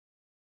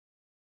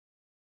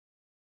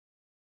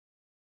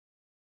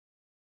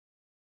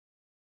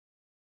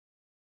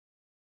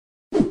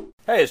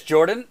Hey, it's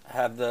Jordan. I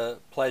have the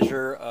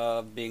pleasure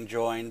of being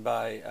joined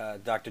by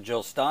Dr.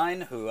 Jill Stein,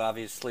 who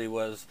obviously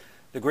was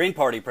the Green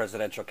Party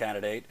presidential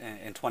candidate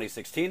in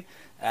 2016.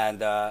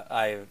 And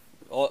I've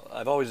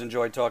always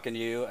enjoyed talking to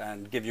you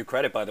and give you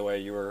credit, by the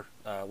way. You were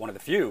one of the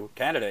few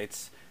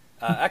candidates,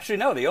 actually,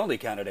 no, the only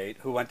candidate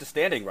who went to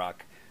Standing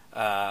Rock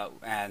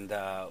and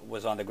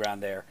was on the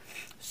ground there.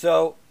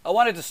 So I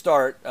wanted to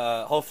start.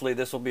 Hopefully,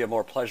 this will be a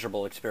more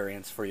pleasurable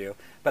experience for you.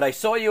 But I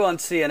saw you on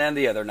CNN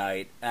the other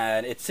night,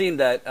 and it seemed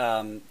that,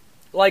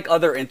 like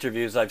other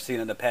interviews I've seen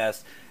in the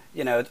past,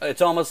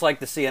 it's almost like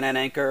the CNN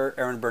anchor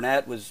Aaron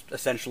Burnett was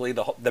essentially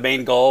the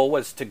main goal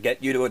was to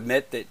get you to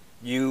admit that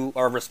you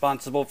are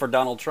responsible for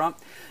Donald Trump.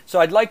 So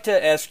I'd like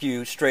to ask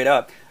you straight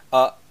up.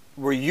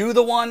 Were you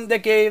the one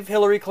that gave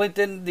Hillary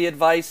Clinton the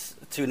advice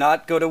to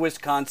not go to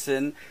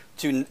Wisconsin,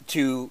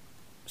 to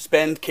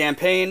spend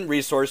campaign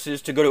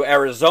resources to go to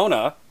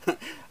Arizona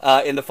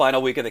in the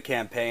final week of the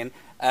campaign,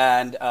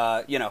 and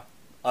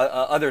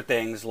other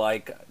things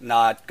like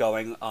not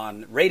going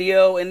on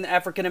radio in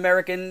African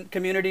American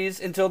communities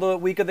until the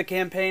week of the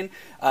campaign?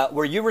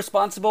 Were you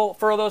responsible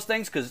for all those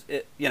things? Because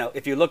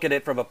if you look at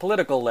it from a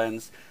political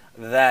lens,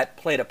 that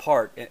played a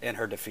part in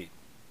her defeat.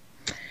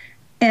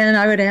 And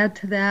I would add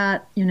to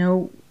that,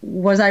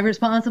 was I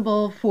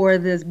responsible for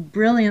this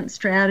brilliant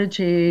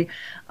strategy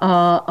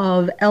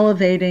of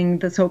elevating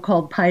the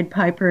so-called Pied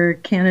Piper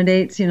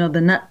candidates,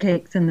 the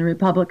nutcakes in the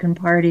Republican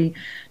Party,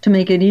 to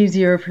make it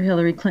easier for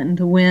Hillary Clinton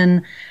to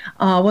win?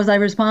 Was I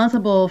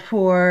responsible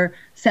for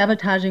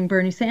sabotaging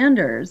Bernie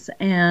Sanders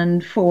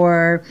and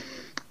for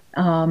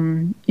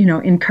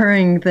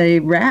incurring the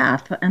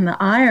wrath and the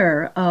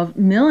ire of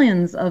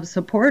millions of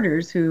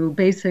supporters who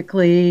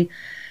basically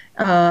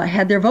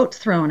had their votes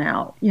thrown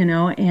out,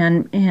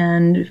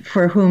 and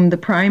for whom the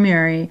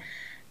primary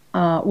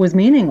was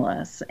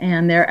meaningless,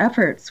 and their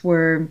efforts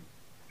were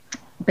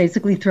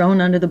basically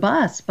thrown under the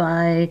bus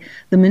by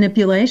the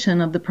manipulation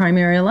of the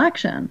primary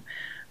election.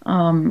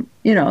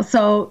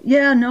 So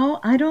yeah, no,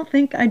 I don't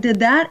think I did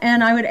that.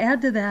 And I would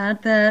add to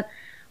that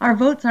our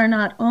votes are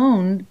not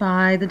owned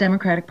by the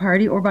Democratic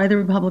Party or by the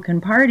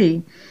Republican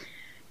Party.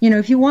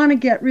 If you want to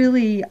get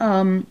really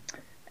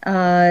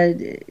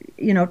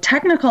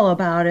technical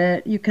about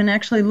it, you can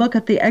actually look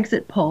at the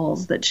exit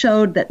polls that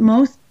showed that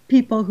most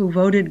people who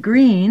voted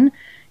Green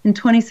in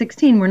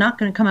 2016 were not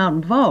going to come out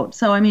and vote.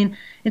 So,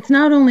 it's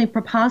not only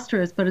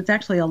preposterous, but it's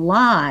actually a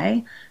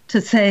lie to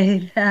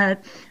say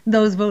that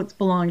those votes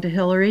belong to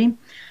Hillary.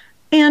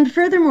 And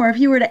furthermore, if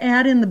you were to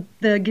add in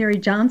the Gary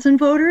Johnson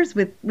voters,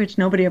 which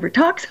nobody ever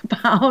talks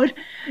about,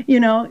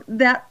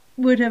 that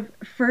would have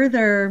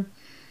further,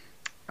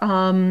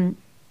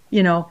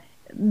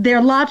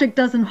 their logic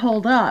doesn't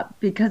hold up,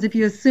 because if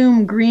you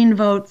assume Green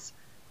votes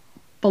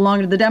belong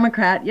to the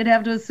Democrat, you'd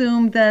have to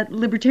assume that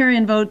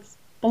Libertarian votes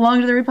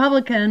belong to the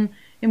Republican,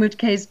 in which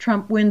case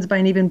Trump wins by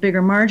an even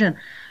bigger margin.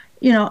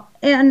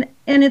 And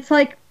it's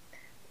like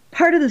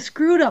part of the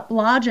screwed up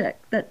logic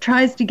that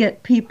tries to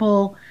get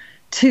people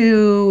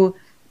to,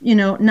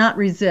 not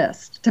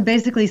resist, to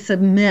basically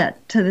submit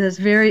to this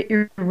very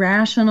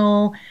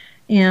irrational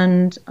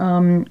and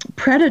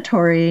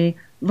predatory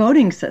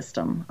voting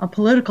system, a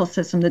political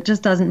system that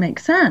just doesn't make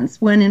sense,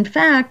 when in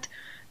fact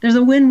there's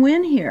a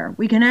win-win here.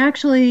 We can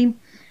actually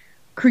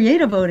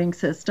create a voting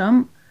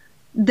system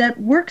that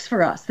works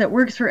for us, that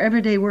works for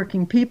everyday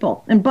working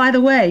people. And by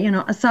the way,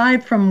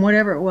 aside from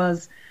whatever it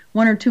was,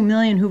 1 or 2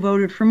 million who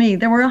voted for me,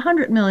 there were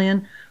 100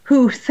 million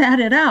who sat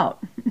it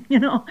out.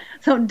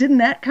 So didn't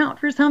that count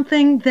for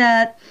something?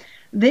 That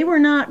they were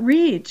not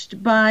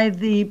reached by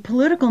the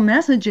political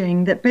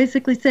messaging that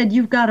basically said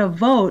you've got to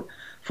vote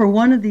for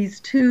one of these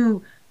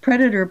two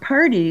predator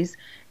parties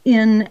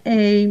in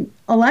a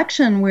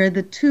election where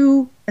the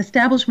two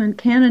establishment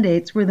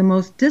candidates were the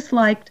most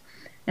disliked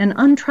and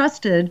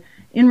untrusted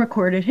in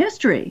recorded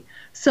history.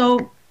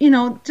 So,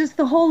 just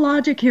the whole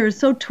logic here is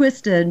so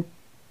twisted.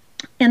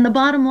 And the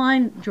bottom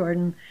line,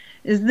 Jordan,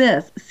 is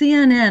this: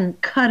 CNN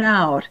cut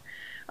out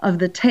of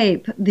the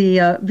tape,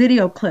 the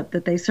video clip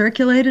that they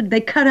circulated,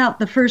 they cut out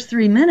the first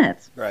 3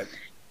 minutes, Right,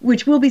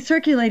 which will be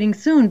circulating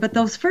soon. But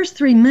those first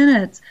 3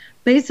 minutes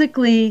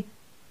basically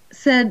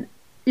said,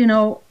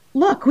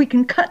 look, we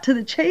can cut to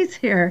the chase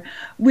here.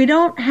 We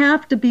don't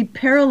have to be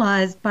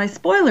paralyzed by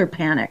spoiler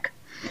panic.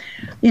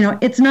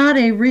 It's not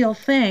a real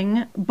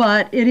thing,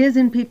 but it is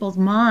in people's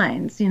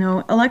minds.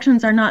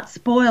 Elections are not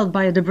spoiled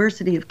by a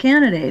diversity of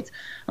candidates.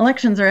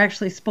 Elections are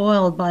actually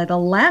spoiled by the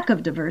lack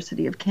of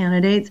diversity of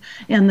candidates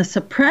and the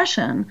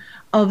suppression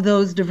of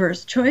those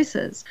diverse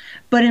choices.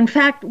 But in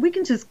fact, we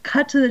can just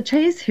cut to the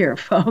chase here,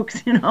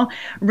 folks.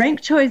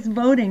 Ranked choice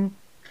voting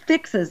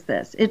fixes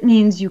this. It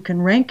means you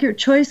can rank your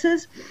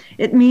choices.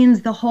 It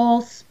means the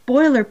whole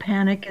spoiler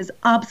panic is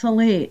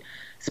obsolete.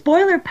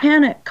 Spoiler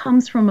panic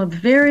comes from a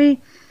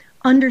very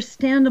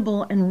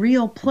understandable and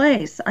real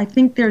place. I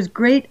think there's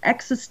great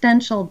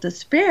existential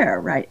despair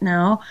right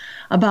now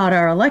about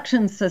our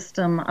election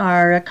system,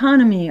 our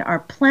economy, our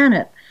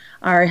planet,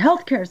 our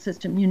healthcare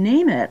system, you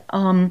name it.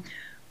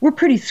 We're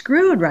pretty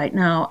screwed right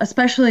now,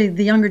 especially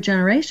the younger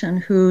generation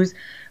whose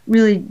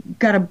really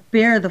got to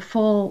bear the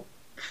full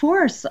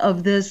force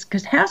of this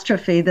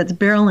catastrophe that's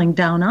barreling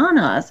down on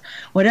us,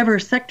 whatever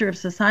sector of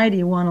society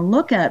you want to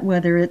look at,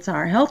 whether it's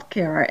our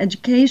healthcare, our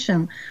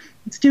education,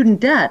 student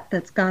debt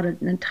that's got an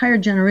entire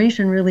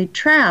generation really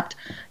trapped,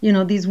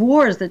 these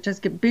wars that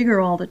just get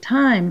bigger all the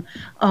time,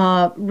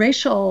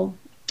 racial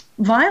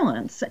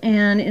violence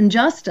and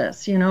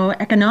injustice,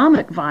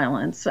 economic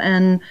violence,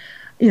 and,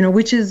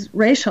 which is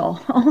racial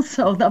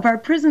also, of our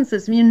prison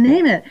system, you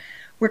name it.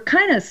 We're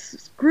kind of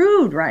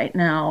screwed right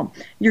now.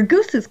 Your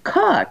goose is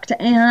cooked,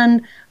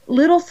 and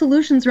little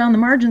solutions around the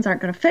margins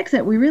aren't going to fix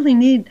it. We really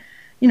need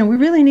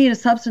a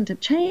substantive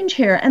change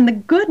here. And the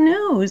good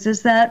news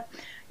is that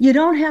you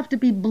don't have to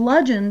be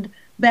bludgeoned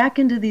back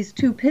into these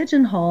two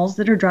pigeonholes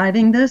that are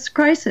driving this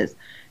crisis.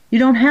 You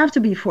don't have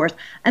to be forced.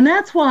 And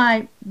that's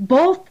why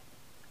both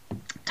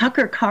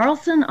Tucker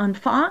Carlson on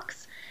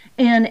Fox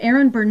and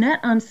Aaron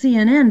Burnett on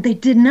CNN, they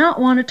did not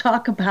want to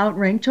talk about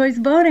ranked choice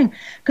voting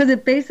because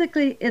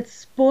it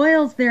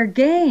spoils their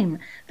game.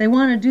 They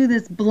want to do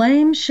this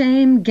blame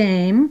shame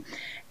game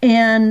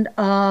and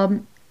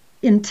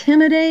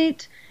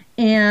intimidate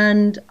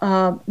and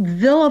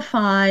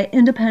vilify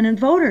independent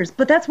voters.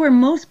 But that's where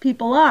most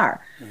people are.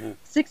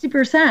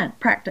 60%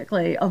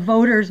 practically of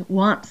voters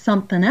want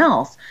something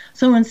else.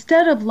 So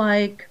instead of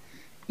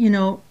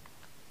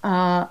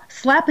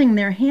slapping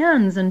their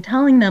hands and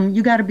telling them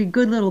you got to be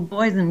good little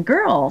boys and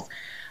girls,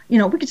 we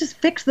could just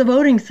fix the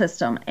voting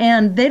system.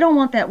 And they don't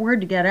want that word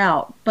to get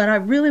out. But I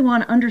really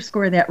want to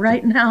underscore that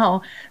right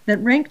now, that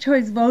ranked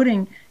choice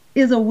voting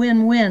is a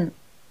win-win.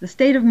 The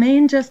state of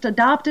Maine just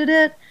adopted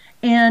it,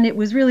 and it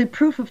was really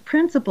proof of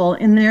principle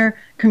in their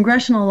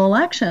congressional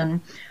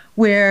election,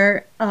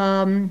 where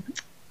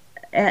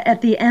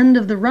at the end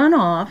of the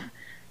runoff,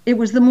 it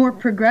was the more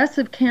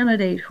progressive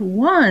candidate who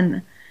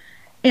won,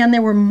 and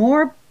there were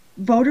more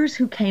voters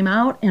who came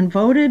out and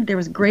voted. There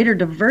was greater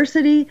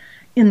diversity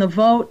in the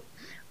vote,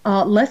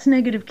 less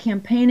negative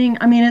campaigning.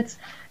 I mean,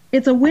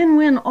 it's a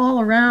win-win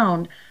all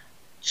around.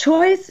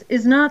 Choice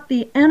is not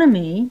the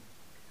enemy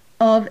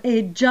of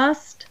a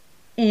just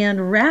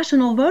and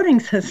rational voting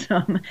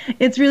system.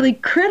 It's really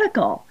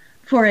critical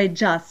for a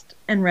just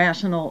and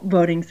rational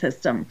voting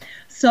system.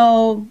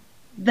 So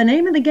the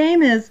name of the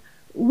game is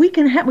we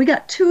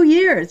got 2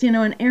 years,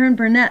 and Aaron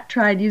Burnett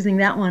tried using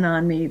that one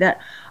on me,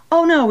 that,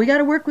 oh no, we got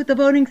to work with the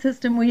voting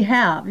system we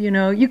have. You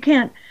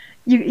can't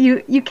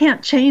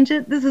change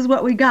it. This is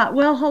what we got.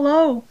 Well,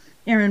 hello,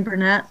 Aaron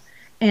Burnett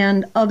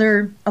and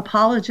other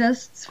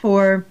apologists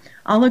for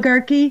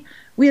oligarchy.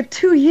 We have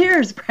 2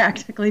 years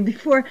practically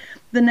before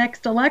the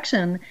next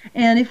election.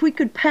 And if we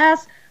could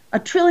pass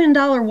 $1 trillion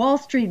Wall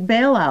Street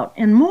bailout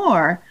and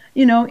more,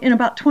 in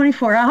about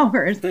 24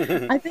 hours,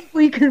 I think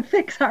we can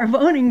fix our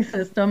voting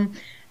system.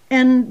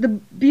 And the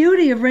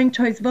beauty of ranked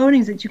choice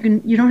voting is that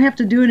you don't have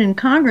to do it in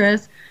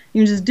Congress.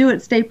 You can just do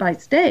it state by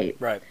state.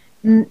 Right.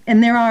 And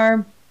there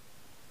are,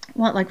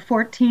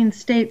 14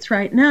 states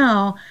right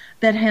now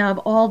that have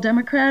all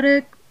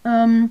Democratic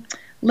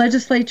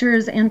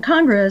legislatures and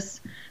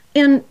Congress,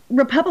 and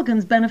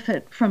Republicans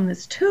benefit from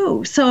this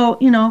too. So,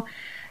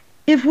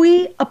 if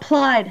we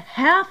applied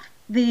half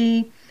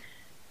the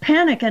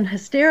panic and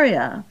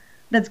hysteria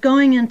that's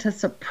going into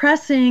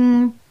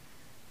suppressing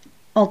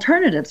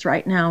alternatives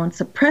right now and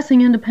suppressing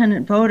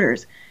independent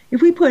voters,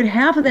 if we put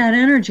half of that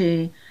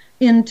energy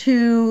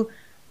into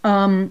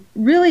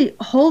really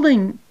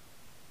holding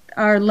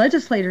our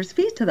legislators'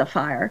 feet to the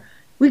fire,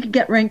 we could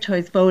get ranked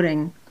choice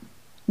voting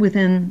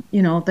within,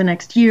 the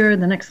next year,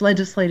 the next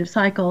legislative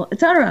cycle,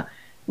 et cetera.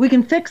 We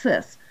can fix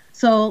this.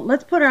 So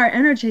let's put our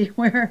energy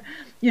where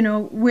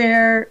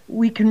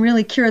we can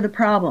really cure the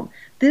problem.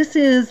 This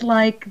is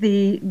like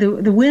the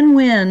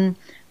win-win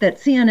that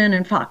CNN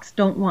and Fox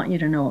don't want you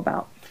to know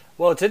about.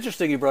 Well, it's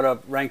interesting you brought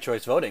up ranked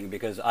choice voting,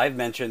 because I've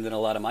mentioned in a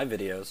lot of my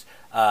videos,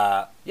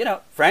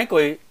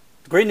 frankly,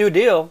 the Green New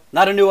Deal,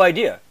 not a new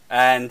idea.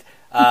 And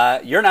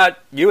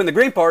you and the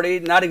Green Party,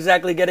 not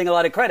exactly getting a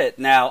lot of credit.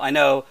 Now, I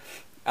know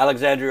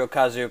Alexandria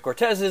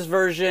Ocasio-Cortez's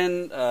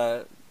version,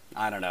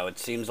 I don't know, it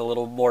seems a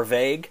little more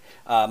vague,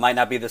 might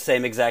not be the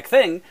same exact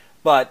thing,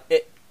 but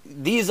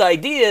these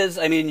ideas,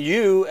 I mean,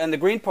 you and the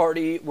Green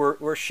Party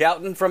were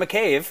shouting from a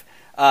cave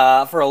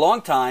for a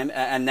long time,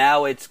 and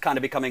now it's kind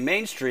of becoming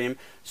mainstream.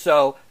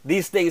 So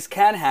these things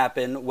can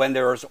happen when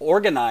there's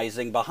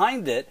organizing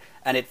behind it,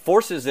 and it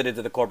forces it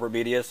into the corporate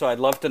media. So I'd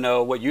love to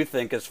know what you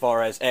think as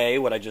far as, A,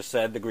 what I just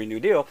said, the Green New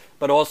Deal,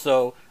 but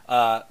also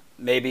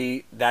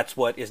maybe that's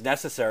what is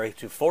necessary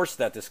to force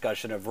that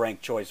discussion of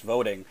ranked choice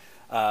voting,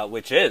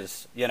 which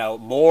is,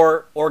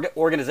 more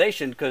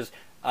organization, because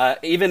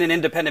even in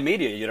independent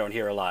media, you don't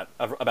hear a lot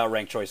about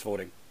ranked choice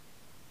voting.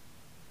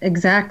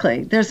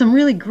 Exactly. There's some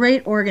really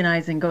great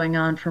organizing going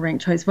on for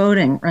ranked choice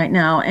voting right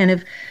now. And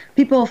if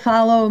people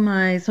follow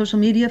my social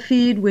media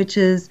feed, which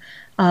is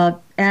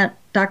at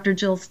Dr.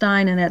 Jill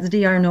Stein, and that's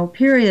DR,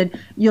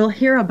 you'll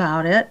hear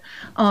about it.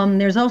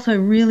 There's also a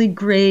really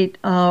great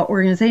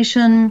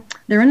organization.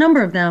 There are a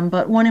number of them,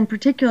 but one in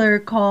particular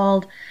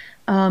called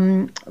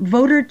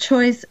Voter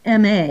Choice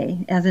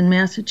MA, as in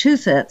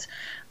Massachusetts,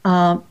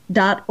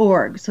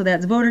 .org. So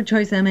that's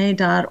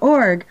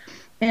voterchoicema.org.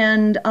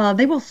 And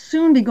they will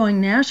soon be going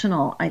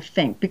national, I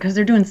think, because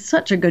they're doing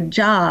such a good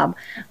job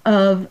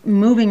of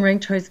moving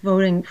ranked choice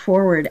voting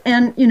forward.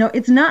 And,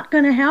 it's not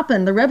going to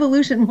happen. The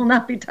revolution will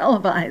not be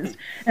televised,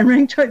 and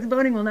ranked choice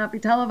voting will not be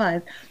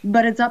televised,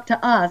 but it's up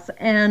to us.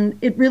 And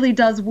it really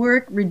does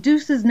work,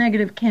 reduces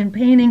negative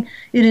campaigning.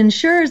 It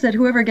ensures that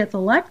whoever gets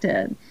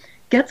elected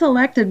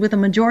with a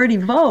majority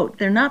vote.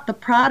 They're not the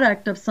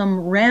product of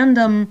some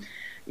random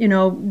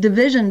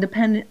division of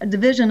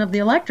the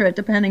electorate,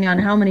 depending on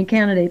how many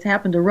candidates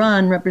happen to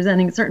run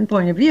representing a certain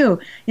point of view.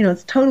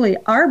 It's totally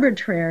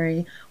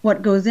arbitrary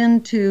what goes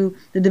into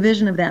the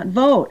division of that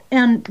vote.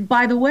 And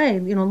by the way,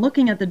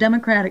 looking at the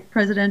Democratic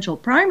presidential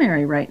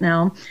primary right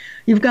now,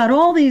 you've got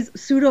all these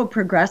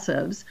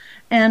pseudo-progressives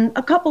and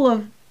a couple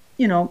of,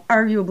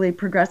 arguably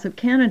progressive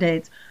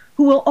candidates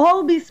who will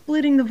all be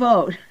splitting the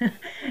vote.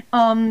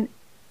 And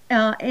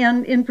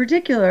in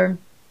particular,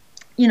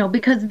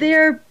 because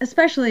they're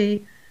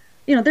especially,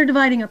 they're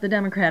dividing up the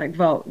Democratic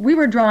vote. We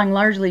were drawing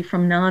largely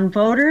from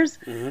non-voters,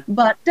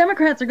 but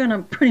Democrats are going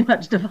to pretty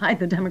much divide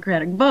the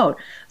Democratic vote.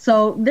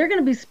 So they're going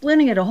to be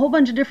splitting it a whole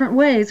bunch of different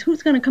ways.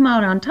 Who's going to come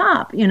out on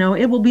top?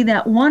 It will be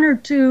that one or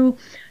two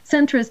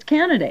centrist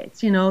candidates,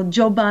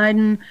 Joe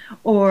Biden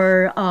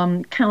or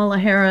Kamala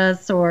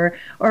Harris or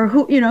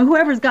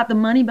whoever's got the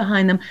money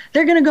behind them.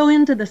 They're going to go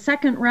into the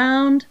second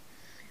round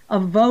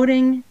of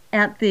voting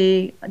at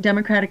the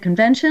Democratic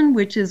Convention,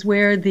 which is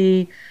where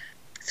the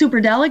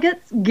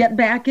superdelegates get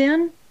back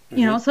in.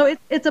 So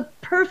it's a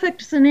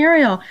perfect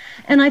scenario.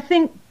 And I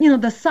think,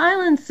 the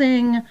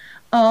silencing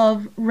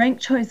of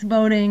ranked choice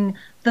voting,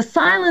 the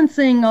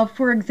silencing of,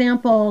 for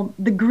example,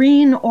 the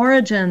green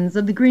origins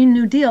of the Green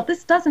New Deal,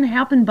 this doesn't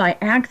happen by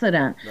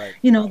accident. Right.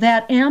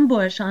 That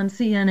ambush on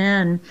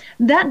CNN,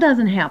 that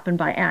doesn't happen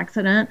by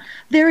accident.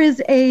 There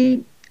is a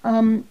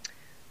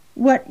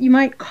what you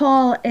might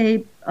call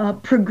a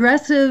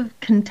progressive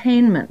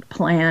containment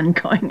plan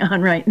going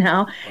on right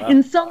now. Wow.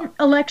 In some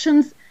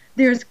elections,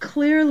 there's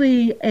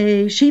clearly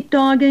a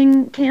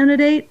sheepdogging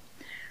candidate.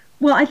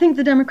 Well, I think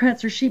the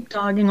Democrats are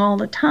sheepdogging all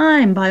the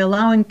time by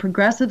allowing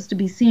progressives to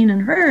be seen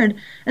and heard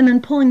and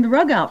then pulling the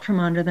rug out from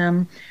under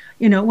them,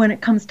 when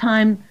it comes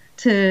time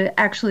to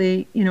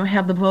actually,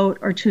 have the vote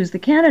or choose the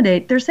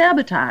candidate. They're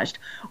sabotaged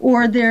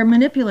or they're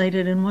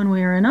manipulated in one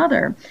way or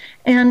another.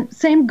 And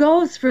same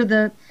goes for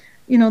the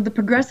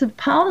progressive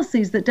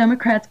policies that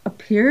Democrats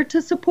appear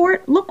to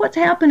support. Look what's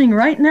happening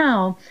right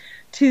now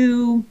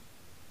to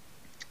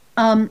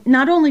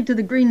not only to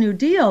the Green New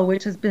Deal,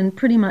 which has been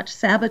pretty much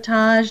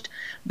sabotaged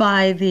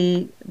by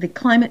the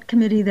climate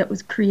committee that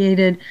was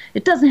created.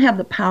 It doesn't have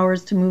the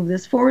powers to move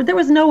this forward. There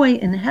was no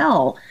way in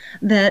hell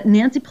that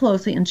Nancy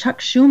Pelosi and Chuck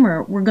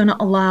Schumer were going to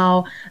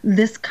allow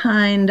this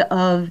kind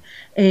of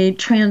a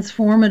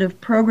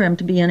transformative program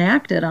to be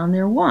enacted on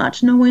their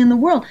watch. No way in the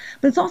world.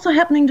 But it's also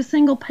happening to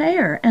single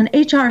payer. And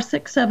H.R.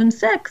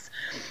 676,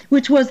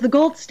 which was the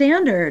gold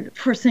standard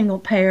for single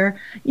payer,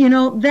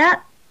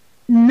 that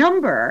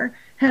number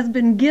has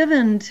been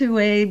given to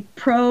a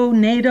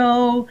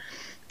pro-NATO,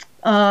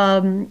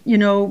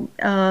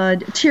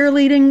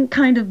 cheerleading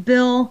kind of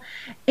bill,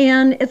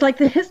 and it's like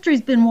the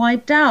history's been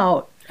wiped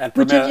out. And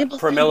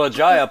Pramila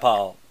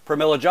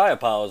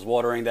Jayapal is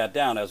watering that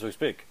down as we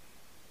speak.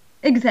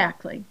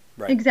 Exactly.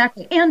 Right.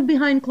 Exactly. And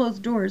behind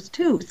closed doors,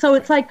 too. So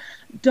it's like,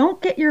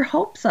 don't get your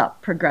hopes up,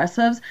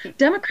 progressives.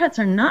 Democrats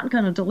are not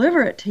going to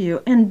deliver it to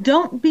you. And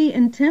don't be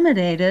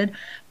intimidated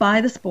by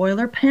the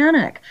spoiler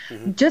panic.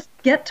 Just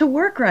get to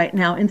work right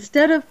now.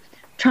 Instead of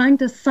trying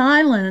to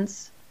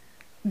silence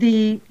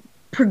the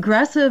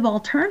progressive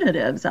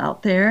alternatives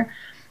out there,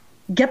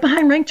 get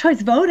behind ranked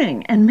choice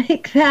voting and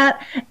make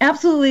that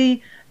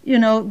absolutely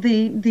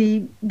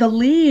the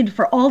lead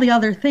for all the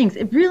other things.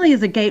 It really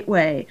is a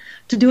gateway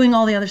to doing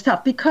all the other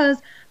stuff,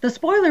 because the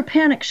spoiler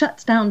panic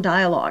shuts down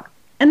dialogue.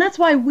 And that's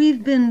why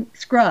we've been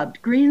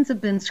scrubbed. Greens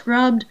have been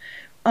scrubbed.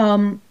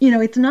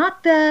 It's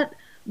not that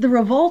the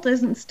revolt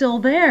isn't still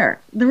there.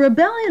 The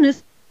rebellion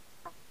is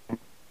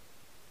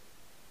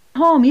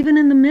home, even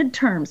in the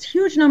midterms.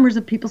 Huge numbers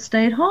of people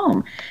stayed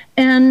home.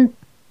 And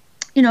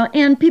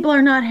people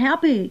are not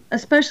happy,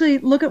 especially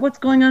look at what's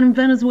going on in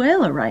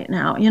Venezuela right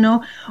now,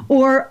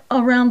 or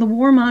around the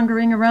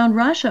warmongering around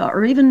Russia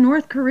or even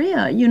North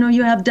Korea.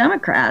 You have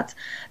Democrats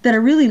that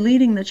are really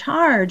leading the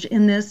charge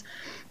in this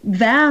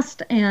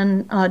vast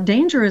and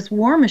dangerous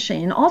war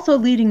machine, also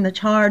leading the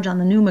charge on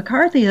the new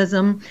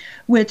McCarthyism,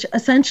 which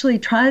essentially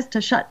tries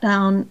to shut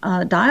down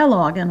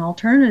dialogue and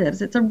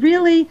alternatives. It's a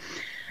really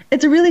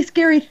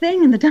scary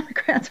thing, and the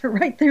Democrats are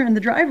right there in the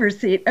driver's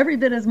seat every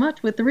bit as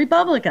much with the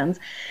Republicans.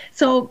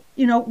 So,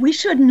 we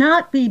should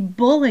not be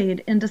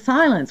bullied into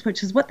silence,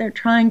 which is what they're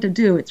trying to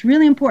do. It's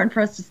really important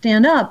for us to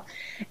stand up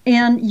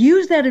and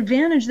use that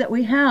advantage that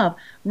we have.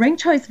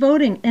 Ranked choice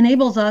voting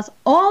enables us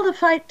all to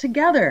fight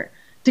together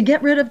to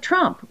get rid of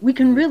Trump. We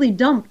can really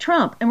dump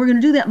Trump, and we're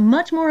going to do that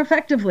much more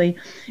effectively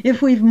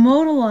if we've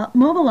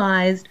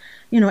mobilized,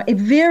 a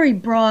very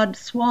broad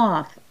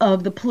swath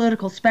of the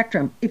political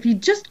spectrum. If you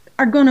just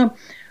are going to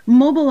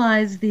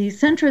mobilize the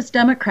centrist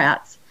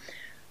Democrats,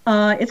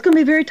 it's going to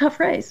be a very tough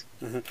race.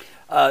 Mm-hmm.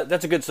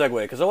 That's a good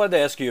segue, because I wanted to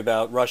ask you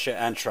about Russia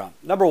and Trump.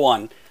 Number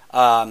one,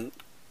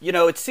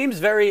 it seems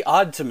very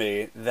odd to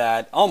me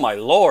that, oh my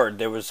lord,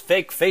 there was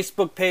fake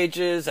Facebook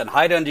pages and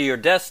hide under your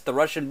desk, the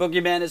Russian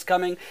boogeyman is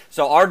coming,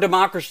 so our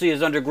democracy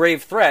is under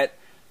grave threat.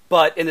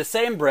 But in the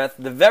same breath,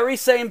 the very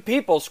same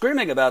people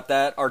screaming about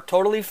that are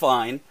totally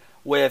fine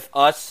with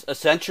us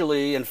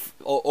essentially,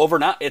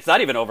 overnight, it's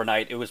not even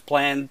overnight, it was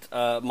planned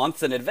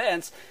months in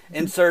advance,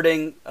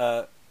 inserting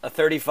a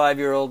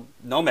 35-year-old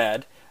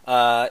nomad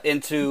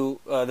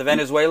into the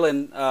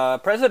Venezuelan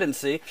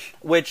presidency,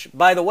 which,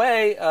 by the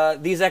way,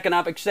 these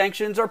economic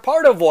sanctions are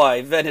part of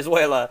why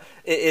Venezuela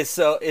is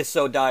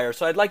so dire.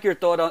 So I'd like your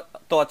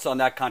thoughts on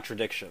that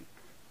contradiction.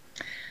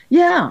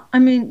 Yeah, I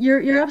mean,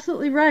 you're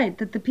absolutely right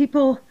that the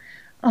people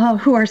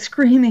who are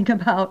screaming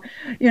about,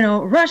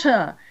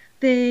 Russia,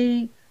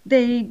 they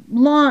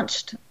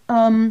launched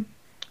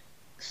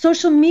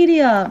social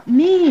media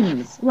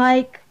memes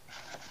like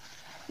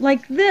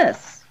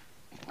this.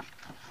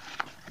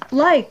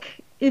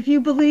 Like, if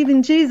you believe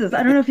in Jesus.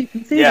 I don't know if you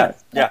can see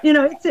this. Yeah.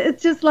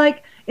 It's just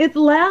like, it's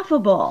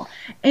laughable.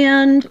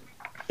 And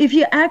if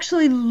you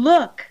actually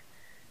look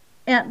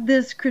at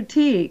this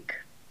critique,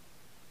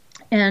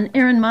 and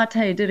Aaron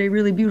Mate did a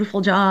really beautiful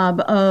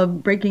job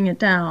of breaking it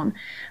down.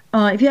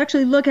 If you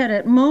actually look at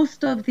it,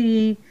 most of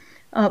the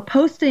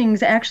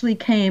postings actually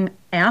came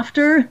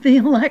after the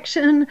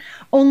election.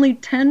 Only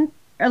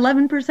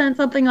 11%,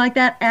 something like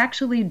that,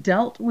 actually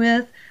dealt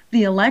with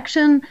the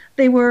election.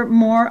 They were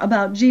more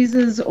about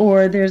Jesus,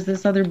 or there's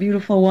this other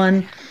beautiful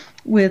one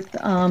with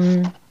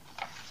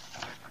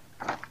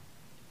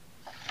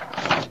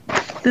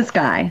this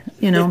guy,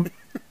 Yeah.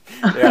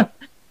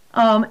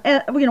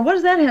 What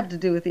does that have to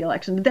do with the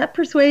election? Did that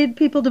persuade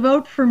people to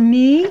vote for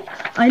me?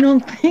 I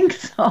don't think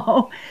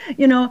so.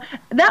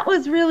 That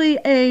was really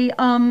it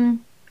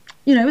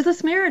was a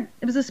smear.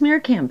 It was a smear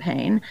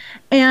campaign,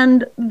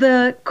 and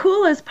the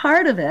coolest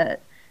part of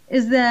it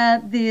is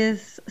that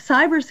this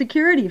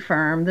cybersecurity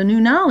firm, the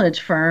New Knowledge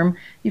firm,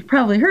 you've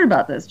probably heard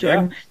about this,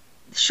 Jordan. Yeah.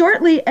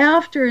 Shortly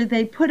after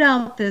they put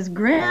out this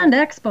grand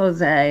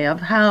expose of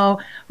how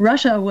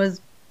Russia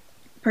was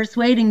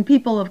persuading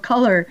people of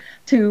color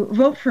to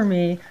vote for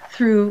me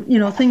through,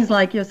 things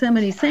like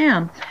Yosemite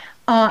Sam.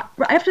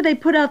 After they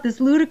put out this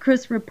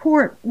ludicrous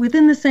report,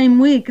 within the same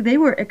week, they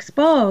were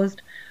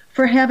exposed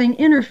for having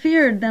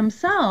interfered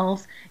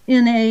themselves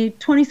in a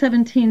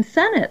 2017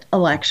 Senate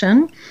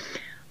election.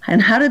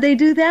 And how did they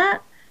do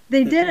that?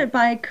 They did it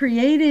by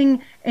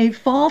creating a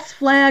false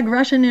flag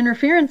Russian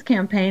interference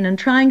campaign and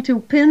trying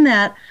to pin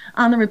that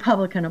on the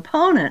Republican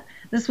opponent.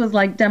 This was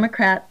like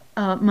Democrat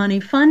money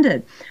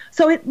funded.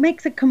 So it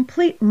makes a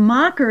complete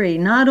mockery,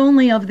 not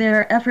only of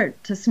their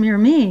effort to smear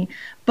me,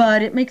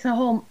 but it makes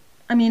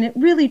it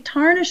really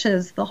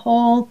tarnishes the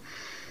whole,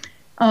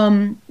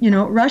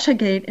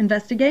 Russiagate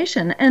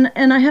investigation.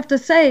 And I have to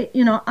say,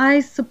 I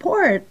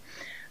support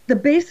the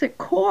basic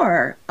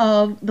core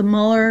of the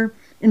Mueller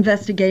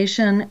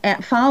investigation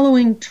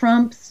following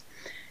Trump's,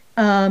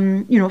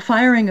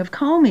 firing of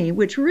Comey,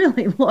 which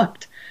really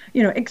looked,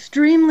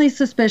 extremely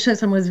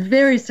suspicious and was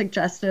very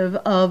suggestive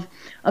of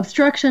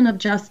obstruction of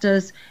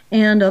justice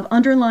and of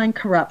underlying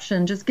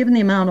corruption, just given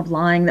the amount of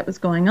lying that was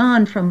going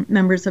on from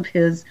members of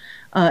his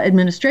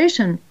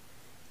administration.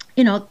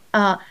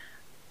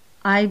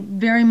 I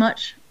very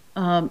much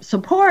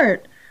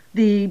support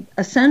the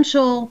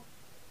essential,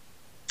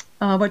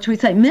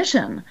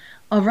 mission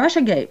of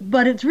Russiagate,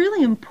 but it's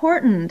really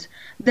important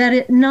that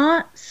it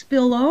not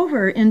spill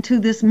over into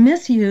this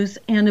misuse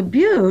and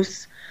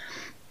abuse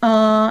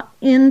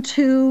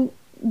into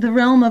the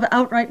realm of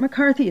outright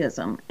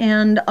McCarthyism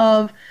and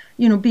of,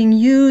 being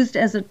used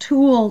as a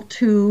tool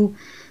to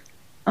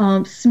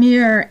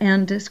smear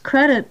and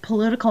discredit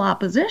political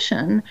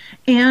opposition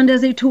and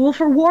as a tool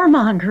for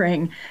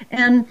warmongering.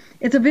 And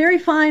it's a very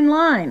fine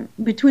line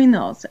between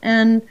those.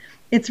 And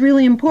it's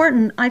really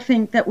important, I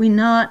think, that we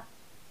not,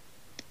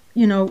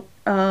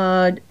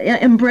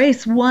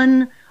 embrace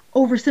one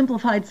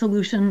oversimplified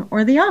solution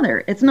or the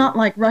other. It's not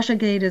like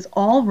Russiagate is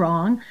all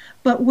wrong,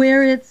 but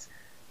where it's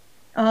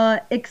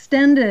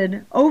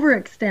overextended,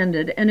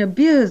 and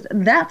abused,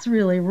 that's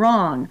really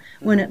wrong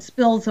when it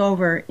spills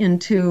over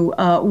into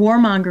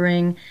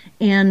warmongering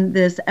and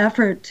this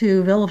effort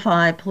to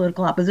vilify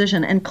political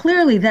opposition. And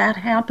clearly that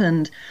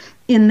happened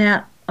in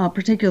that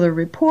particular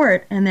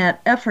report and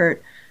that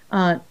effort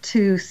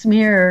to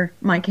smear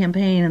my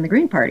campaign and the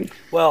Green Party.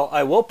 Well,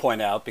 I will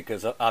point out,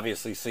 because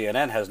obviously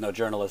CNN has no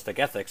journalistic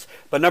ethics,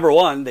 but number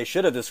one, they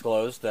should have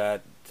disclosed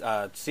that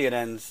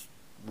CNN's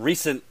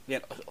recent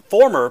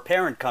former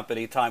parent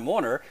company, Time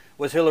Warner,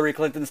 was Hillary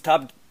Clinton's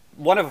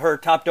one of her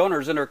top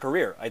donors in her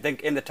career, I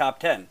think in the top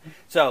 10.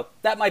 So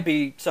that might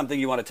be something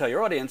you want to tell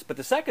your audience. But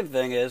the second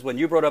thing is, when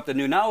you brought up the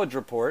New Knowledge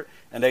report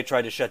and they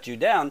tried to shut you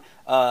down,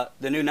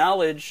 the New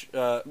Knowledge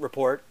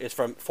report is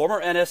from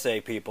former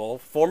NSA people,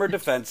 former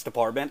Defense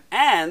Department,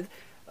 and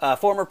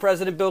former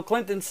President Bill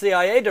Clinton's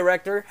CIA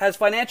director has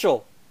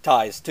financial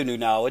ties to New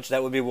Knowledge.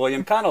 That would be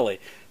William Connolly.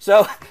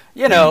 So,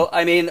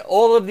 I mean,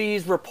 all of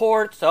these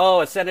reports,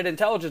 a Senate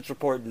intelligence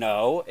report,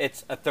 no,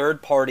 it's a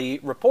third-party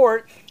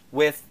report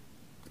with,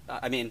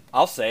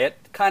 I'll say it,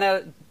 kind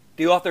of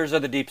the authors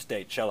of the deep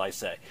state, shall I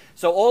say.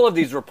 So all of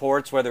these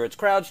reports, whether it's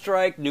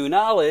CrowdStrike, New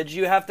Knowledge,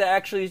 you have to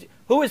actually,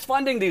 who is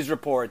funding these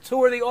reports?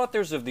 Who are the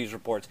authors of these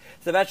reports?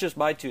 So that's just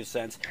my 2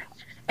 cents.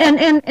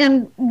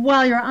 And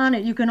while you're on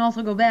it, you can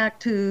also go back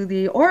to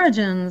the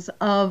origins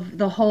of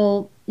the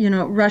whole,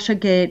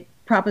 Russiagate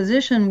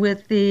proposition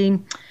with the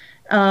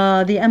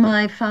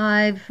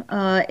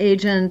MI5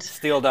 agent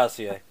Steele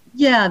dossier.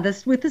 Yeah,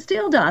 with the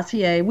Steele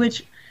dossier,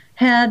 which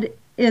had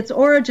its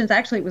origins.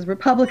 Actually, it was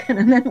Republican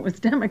and then it was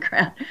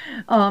Democrat.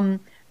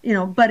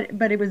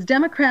 But it was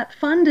Democrat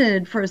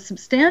funded for a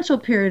substantial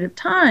period of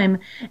time.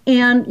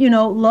 And,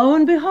 lo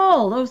and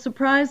behold, oh,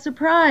 surprise,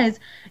 surprise,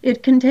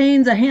 it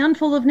contains a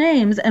handful of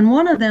names. And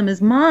one of them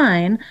is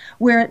mine,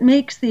 where it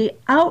makes the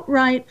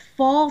outright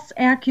false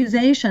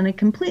accusation, a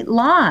complete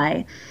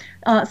lie,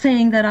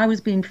 saying that I was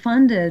being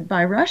funded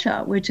by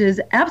Russia, which is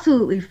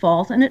absolutely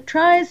false. And it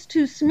tries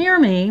to smear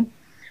me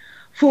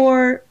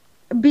for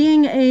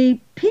being a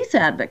peace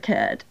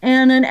advocate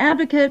and an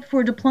advocate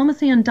for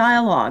diplomacy and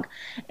dialogue.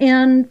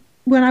 And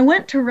when I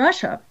went to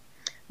Russia,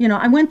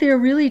 I went there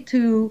really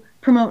to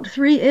promote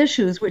 3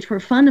 issues which were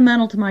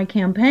fundamental to my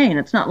campaign.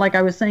 It's not like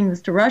I was saying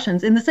this to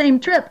Russians. In the same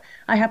trip,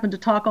 I happened to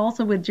talk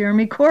also with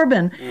Jeremy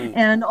Corbyn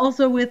and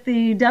also with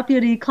the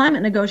deputy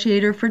climate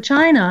negotiator for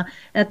China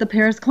at the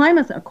Paris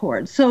Climate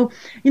Accord. So,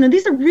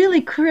 these are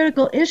really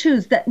critical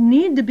issues that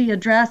need to be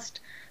addressed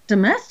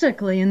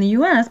domestically in the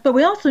U.S., but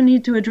we also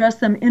need to address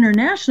them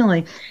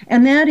internationally.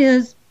 And that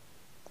is,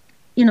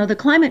 the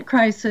climate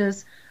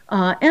crisis,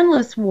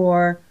 endless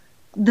war,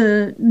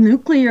 the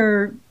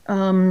nuclear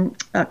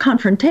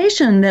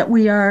confrontation that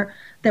we are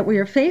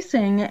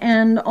facing,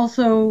 and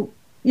also,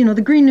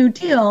 the Green New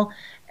Deal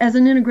as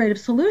an integrative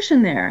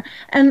solution there.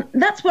 And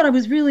that's what I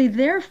was really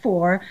there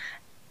for.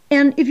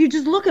 And if you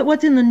just look at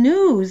what's in the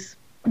news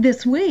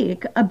this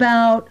week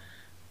about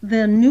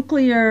the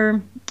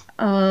nuclear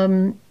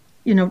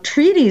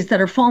treaties that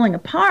are falling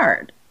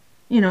apart,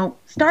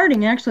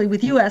 starting actually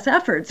with U.S.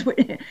 efforts.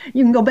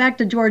 You can go back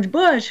to George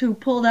Bush, who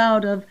pulled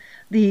out of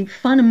the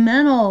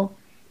fundamental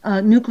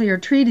nuclear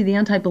treaty, the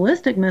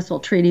anti-ballistic missile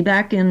treaty,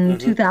 back in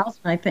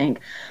 2000, I think.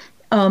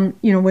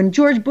 When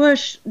George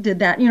Bush did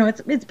that,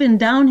 it's been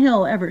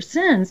downhill ever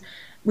since,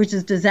 which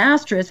is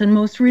disastrous. And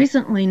most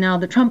recently now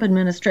the Trump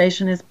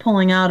administration is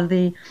pulling out of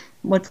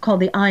what's called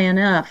the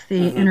INF,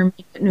 the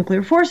Intermediate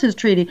Nuclear Forces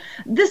Treaty.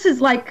 This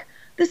is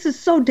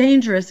so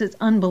dangerous, it's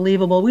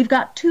unbelievable. We've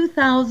got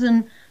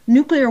 2,000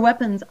 nuclear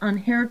weapons on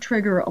hair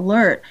trigger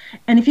alert.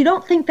 And if you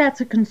don't think that's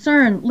a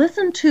concern,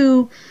 listen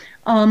to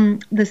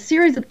the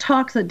series of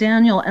talks that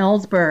Daniel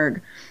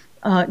Ellsberg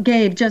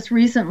gave just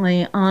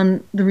recently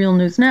on the Real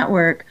News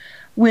Network,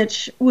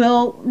 which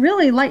will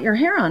really light your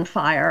hair on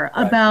fire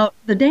about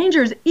the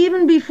dangers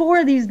even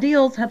before these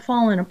deals have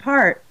fallen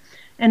apart.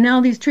 And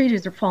now these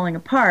treaties are falling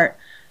apart.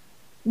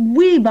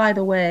 We, by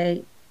the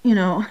way,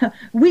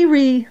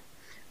 we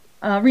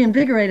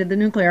reinvigorated the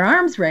nuclear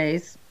arms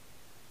race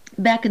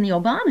back in the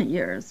Obama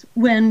years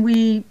when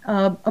we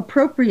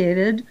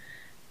appropriated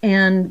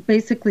and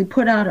basically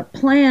put out a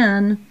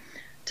plan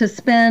to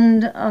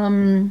spend,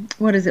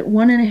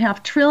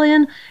 $1.5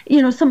 trillion,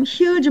 some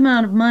huge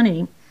amount of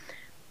money.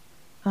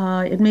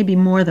 It may be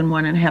more than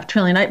 $1.5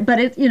 trillion, but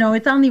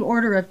it's on the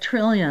order of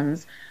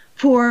trillions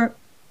for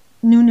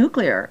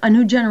a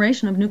new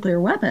generation of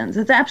nuclear weapons.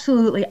 It's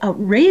absolutely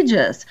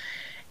outrageous.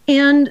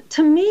 And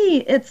to me,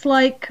 it's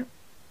like,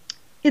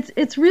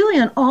 it's really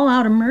an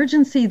all-out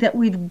emergency that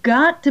we've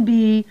got to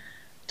be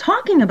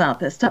talking about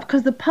this stuff,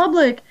 because the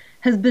public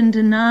has been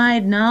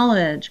denied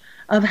knowledge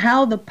of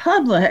how the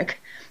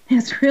public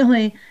is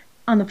really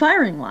on the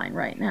firing line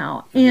right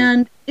now.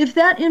 And if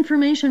that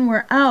information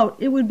were out,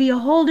 it would be a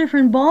whole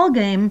different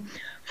ballgame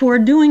for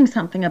doing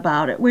something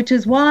about it, which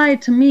is why,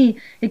 to me,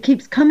 it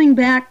keeps coming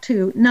back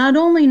to not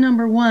only,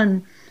 number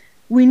one,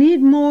 we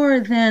need more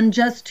than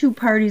just 2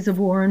 parties of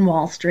war in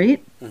Wall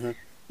Street.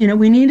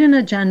 We need an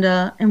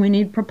agenda, and we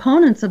need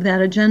proponents of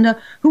that agenda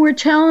who are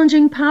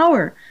challenging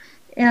power.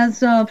 As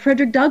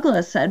Frederick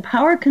Douglass said,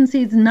 power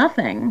concedes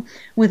nothing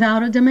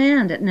without a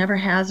demand. It never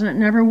has and it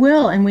never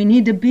will. And we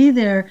need to be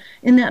there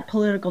in that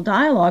political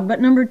dialogue. But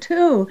number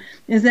 2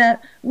 is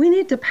that we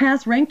need to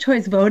pass ranked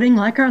choice voting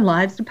like our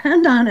lives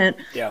depend on it.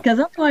 Because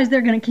otherwise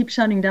they're going to keep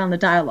shutting down the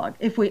dialogue.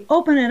 If we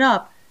open it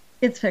up,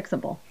 it's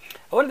fixable.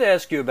 I wanted to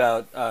ask you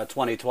about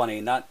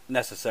 2020, not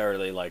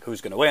necessarily like who's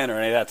going to win or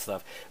any of that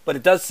stuff, but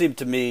it does seem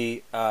to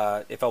me,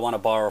 if I want to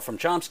borrow from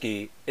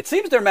Chomsky, it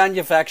seems they're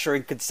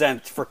manufacturing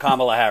consent for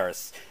Kamala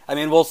Harris. I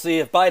mean, we'll see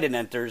if Biden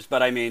enters,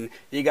 but I mean,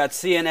 you got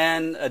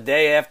CNN a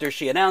day after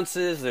she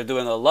announces, they're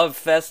doing a love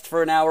fest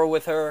for an hour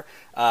with her.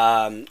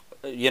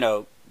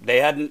 They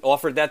hadn't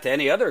offered that to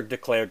any other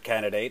declared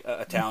candidate,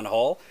 a town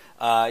hall.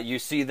 You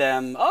see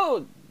them,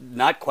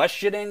 not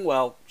questioning.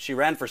 Well, she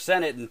ran for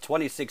Senate in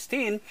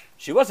 2016.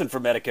 She wasn't for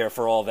Medicare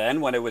for all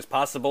then when it was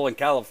possible in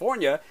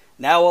California.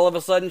 Now all of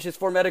a sudden she's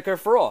for Medicare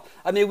for all.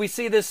 I mean, we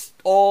see this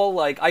all,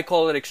 like, I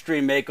call it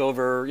extreme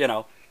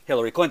makeover,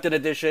 Hillary Clinton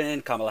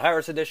edition, Kamala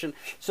Harris edition.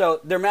 So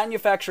they're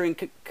manufacturing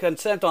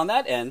consent on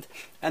that end.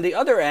 And the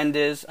other end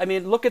is, I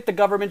mean, look at the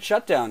government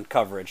shutdown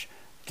coverage.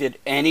 Did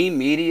any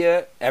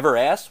media ever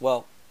ask,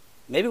 well,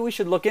 maybe we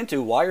should look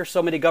into why are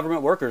so many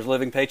government workers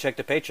living paycheck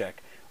to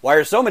paycheck? Why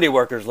are so many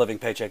workers living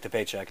paycheck to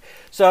paycheck?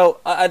 So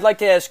I'd like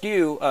to ask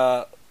you,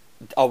 are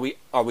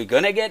we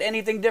going to get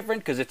anything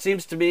different? Because it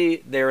seems to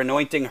me they're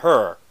anointing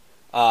her,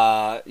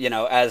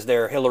 as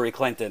their Hillary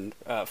Clinton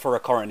for a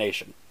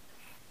coronation.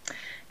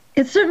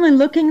 It's certainly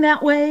looking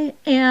that way,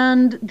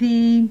 and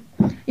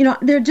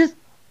there are just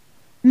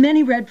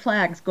many red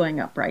flags going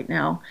up right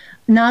now,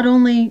 not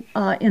only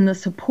in the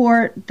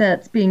support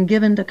that's being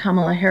given to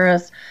Kamala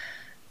Harris,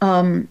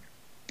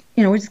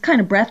 which is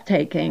kind of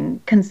breathtaking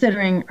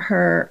considering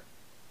her,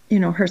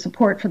 her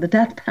support for the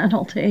death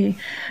penalty,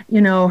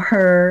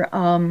 her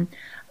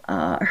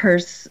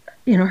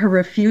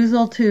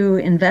refusal to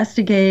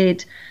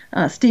investigate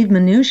Steve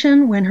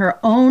Mnuchin when her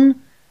own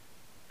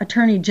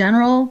Attorney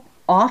General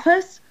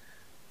office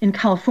in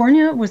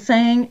California was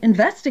saying,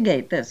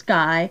 investigate this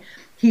guy.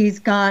 He's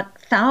got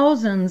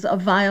thousands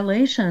of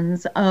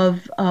violations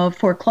of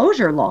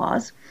foreclosure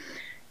laws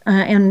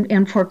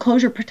and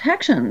foreclosure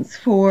protections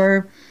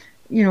for,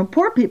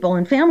 poor people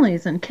and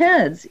families and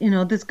kids.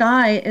 This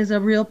guy is a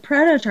real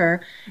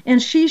predator,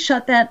 and she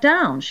shut that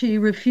down. She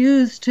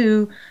refused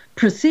to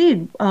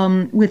proceed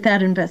with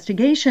that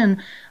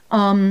investigation.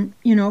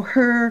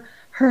 Her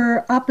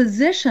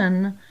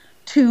opposition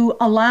to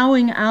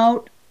allowing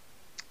out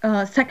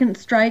second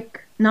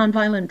strike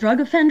nonviolent drug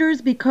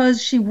offenders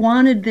because she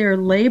wanted their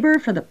labor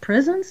for the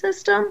prison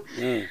system.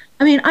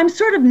 I mean, I'm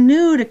sort of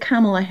new to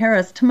Kamala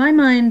Harris. To my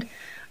mind,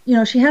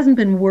 she hasn't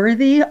been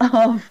worthy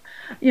of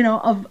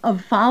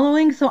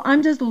following. So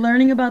I'm just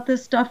learning about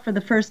this stuff for the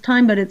first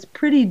time, but it's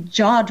pretty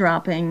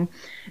jaw-dropping.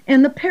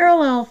 And the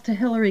parallels to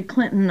Hillary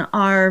Clinton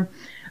are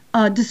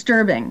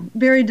disturbing,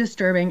 very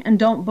disturbing, and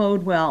don't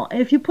bode well.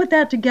 If you put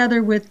that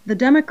together with the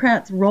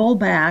Democrats'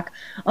 rollback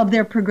of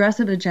their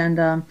progressive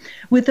agenda,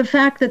 with the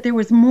fact that there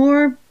was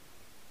more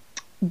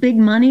big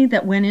money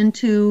that went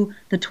into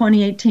the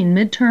 2018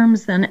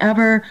 midterms than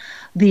ever,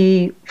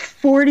 the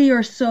 40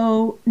 or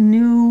so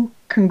new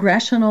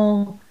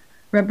congressional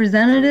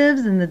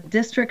representatives in the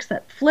districts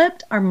that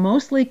flipped are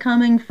mostly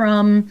coming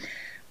from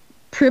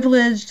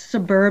privileged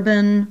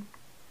suburban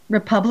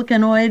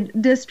Republicanoid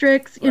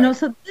districts, right.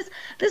 So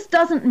this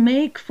doesn't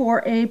make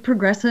for a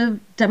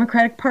progressive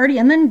Democratic Party.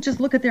 And then just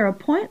look at their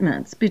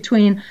appointments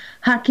between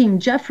Hakeem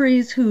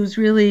Jeffries, who's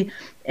really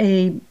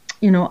a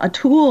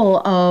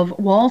tool of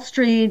Wall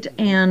Street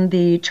and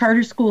the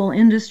charter school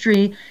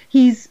industry.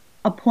 He's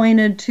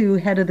appointed to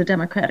head of the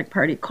Democratic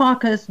Party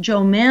caucus.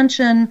 Joe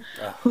Manchin,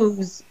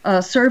 who's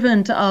a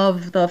servant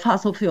of the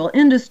fossil fuel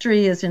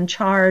industry, is in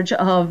charge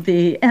of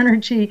the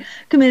Energy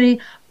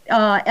Committee.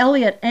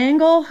 Elliot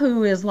Engel,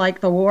 who is like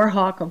the war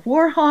hawk of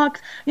war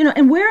hawks,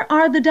 and where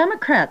are the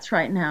Democrats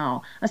right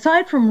now?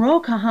 Aside from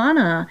Ro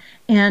Khanna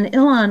and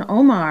Ilhan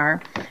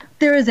Omar,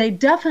 there is a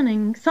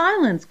deafening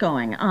silence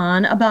going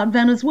on about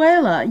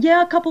Venezuela.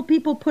 Yeah, a couple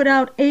people put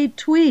out a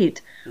tweet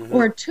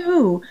or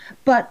two,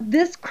 but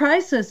this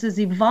crisis is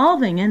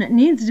evolving and it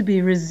needs to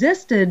be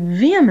resisted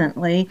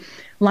vehemently,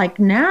 like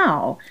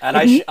now.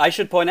 And I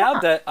should point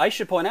out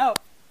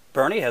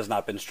Bernie has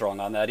not been strong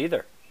on that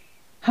either.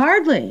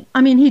 Hardly.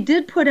 I mean, he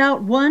did put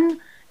out one,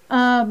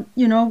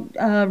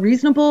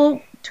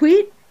 reasonable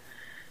tweet,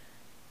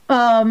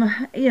 but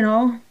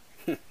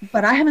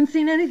I haven't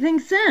seen anything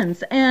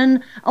since.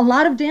 And a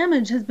lot of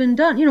damage has been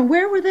done.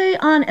 Where were they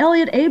on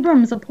Elliot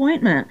Abrams'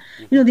 appointment?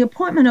 The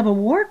appointment of a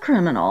war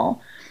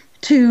criminal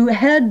to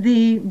head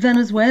the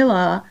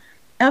Venezuela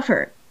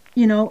effort,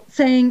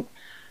 saying,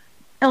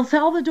 El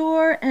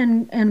Salvador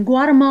and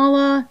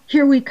Guatemala,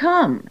 here we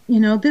come.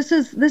 This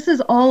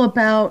is all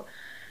about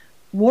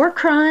war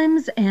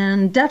crimes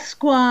and death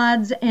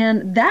squads,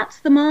 and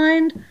that's the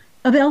mind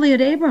of Elliot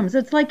Abrams.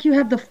 It's like you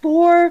have the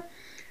four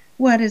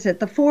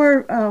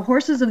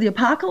horses of the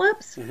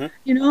apocalypse,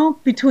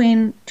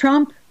 between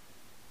Trump,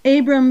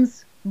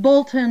 Abrams,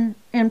 Bolton,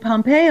 and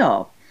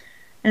Pompeo.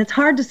 And it's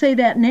hard to say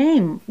that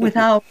name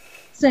without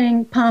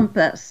saying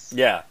Pompous.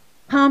 Yeah.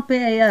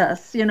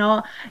 Pompeius,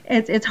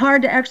 it's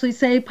hard to actually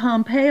say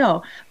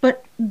Pompeo.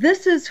 But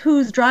this is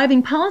who's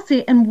driving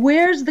policy, and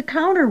where's the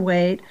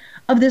counterweight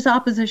of this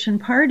opposition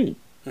party?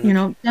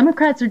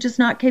 Democrats are just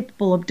not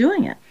capable of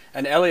doing it.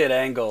 And Elliot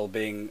Engel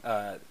being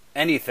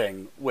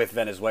anything with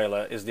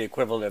Venezuela is the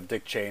equivalent of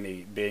Dick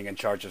Cheney being in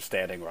charge of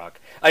Standing Rock.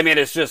 I mean,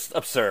 it's just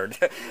absurd.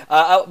 But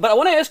I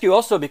want to ask you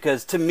also,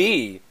 because to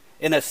me,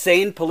 in a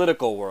sane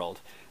political world,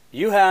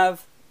 you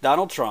have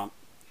Donald Trump.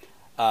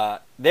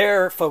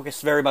 They're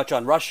focused very much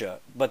on Russia,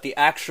 but the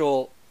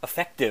actual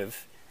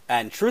effective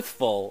and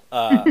truthful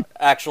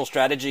actual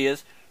strategy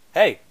is,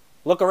 hey,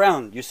 look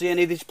around. You see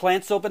any of these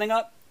plants opening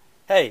up?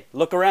 Hey,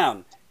 look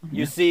around.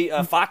 You see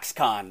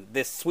Foxconn,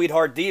 this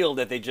sweetheart deal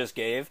that they just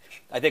gave,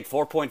 I think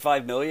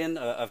 4.5 million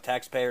of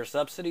taxpayer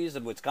subsidies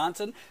in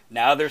Wisconsin.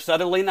 Now they're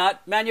suddenly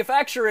not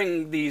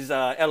manufacturing these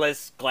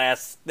LS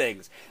glass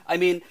things. I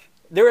mean,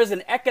 there is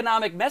an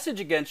economic message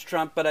against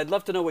Trump, but I'd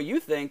love to know what you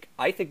think.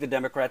 I think the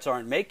Democrats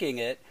aren't making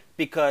it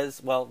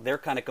because, well, they're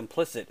kind of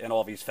complicit in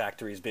all these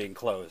factories being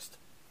closed.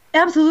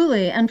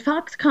 Absolutely. And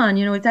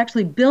Foxconn, it's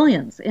actually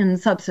billions in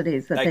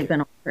subsidies that they've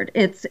been offered.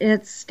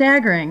 It's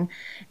staggering.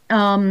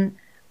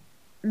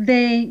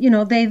 They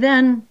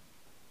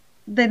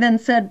then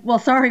said, well,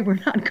 sorry, we're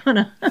not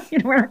gonna,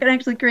 we're not gonna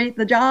actually create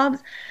the jobs.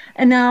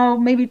 And now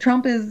maybe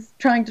Trump is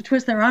trying to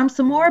twist their arms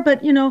some more.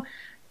 But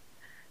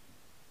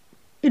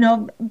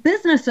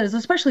businesses,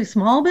 especially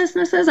small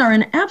businesses, are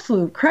in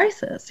absolute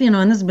crisis, and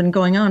this has been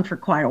going on for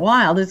quite a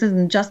while. This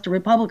isn't just a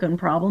Republican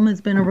problem.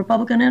 It's been a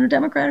Republican and a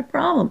Democratic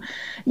problem.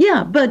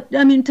 Yeah, but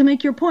I mean, to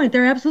make your point,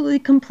 they're absolutely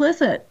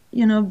complicit.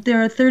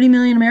 There are 30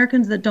 million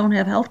Americans that don't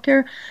have health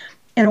care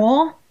at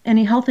all,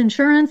 any health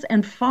insurance,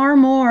 and far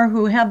more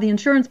who have the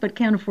insurance but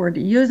can't afford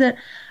to use it.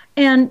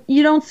 And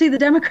you don't see the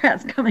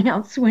Democrats coming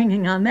out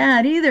swinging on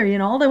that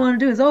either. All they want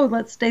to do is,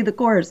 let's stay the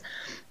course.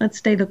 Let's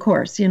stay the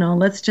course.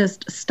 Let's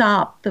just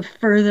stop the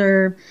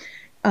further,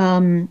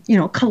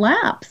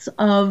 collapse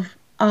of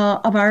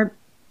our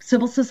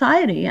civil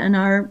society and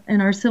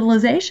our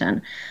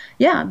civilization.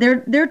 Yeah,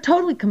 they're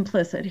totally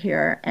complicit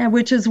here, and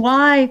which is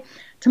why,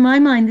 to my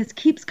mind, this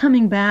keeps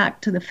coming back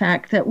to the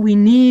fact that we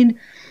need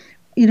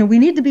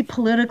to be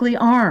politically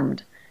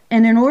armed.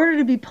 And in order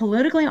to be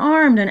politically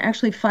armed and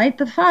actually fight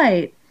the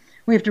fight,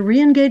 we have to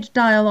re-engage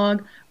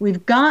dialogue.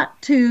 We've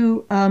got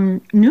to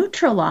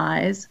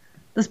neutralize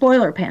the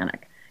spoiler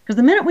panic. Because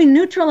the minute we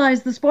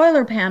neutralize the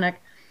spoiler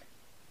panic,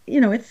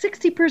 it's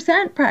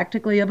 60%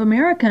 practically of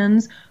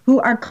Americans who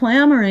are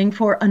clamoring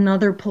for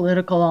another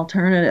political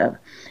alternative.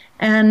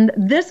 And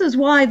this is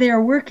why they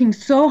are working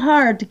so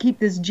hard to keep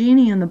this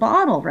genie in the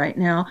bottle right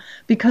now,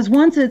 because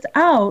once it's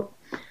out,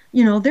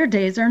 their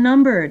days are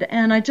numbered.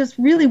 And I just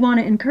really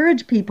want to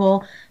encourage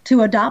people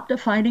to adopt a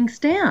fighting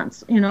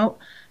stance.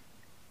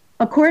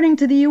 According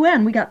to the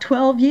UN, we got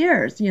 12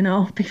 years,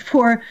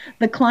 before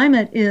the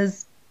climate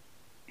is,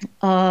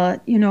 over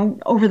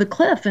the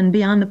cliff and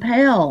beyond the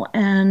pale.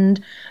 And,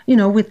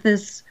 with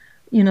this,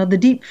 the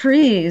deep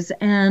freeze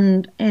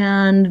and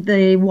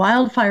the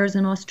wildfires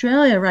in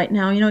Australia right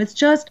now, it's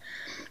just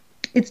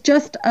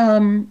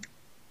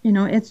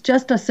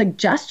a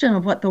suggestion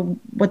of what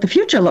the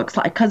future looks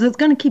like, because it's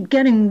going to keep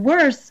getting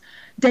worse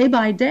day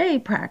by day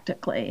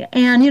practically.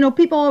 And,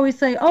 people always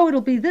say,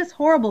 it'll be this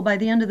horrible by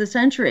the end of the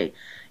century.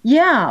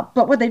 Yeah,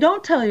 but what they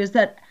don't tell you is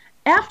that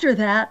after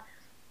that,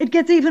 it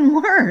gets even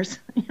worse.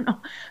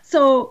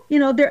 So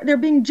they're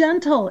being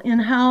gentle in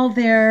how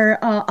they're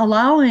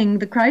allowing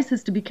the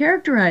crisis to be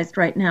characterized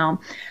right now.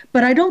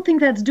 But I don't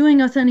think that's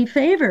doing us any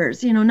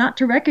favors. Not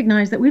to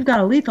recognize that we've got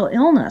a lethal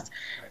illness,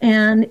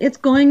 and it's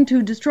going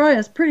to destroy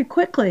us pretty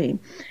quickly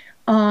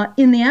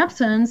in the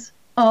absence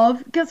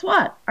of, guess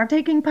what, our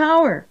taking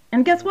power.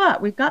 And guess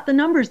what, we've got the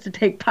numbers to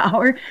take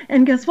power.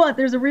 And guess what,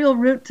 there's a real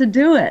route to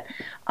do it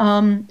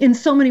in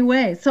so many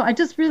ways. So I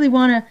just really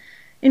want to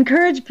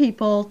encourage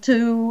people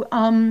to,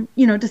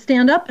 to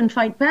stand up and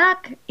fight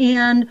back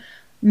and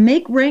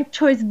make ranked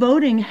choice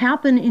voting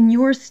happen in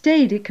your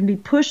state. It can be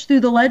pushed through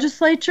the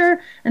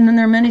legislature, and then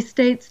there are many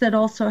states that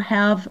also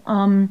have,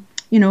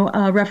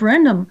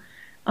 referendum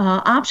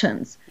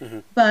options. Mm-hmm.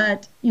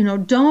 But,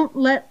 don't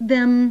let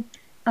them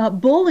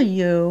bully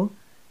you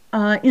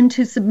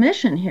into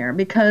submission here,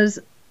 because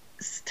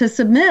to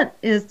submit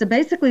is to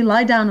basically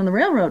lie down on the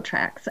railroad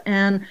tracks,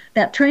 and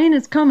that train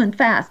is coming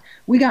fast.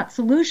 We got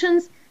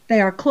solutions. They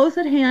are close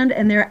at hand,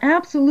 and they're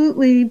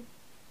absolutely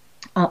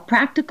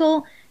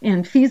practical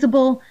and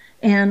feasible,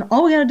 and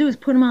all we got to do is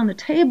put them on the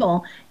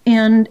table,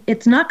 and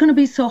it's not going to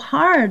be so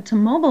hard to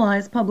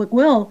mobilize public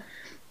will,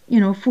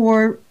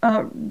 for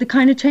the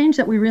kind of change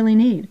that we really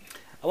need.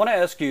 I want to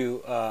ask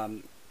you,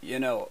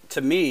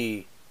 to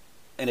me,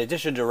 in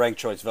addition to ranked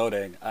choice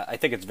voting, I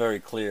think it's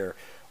very clear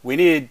we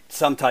need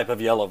some type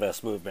of yellow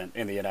vest movement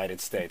in the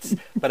United States.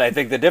 But I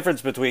think the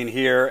difference between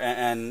here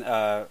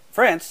and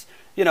France,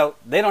 they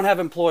don't have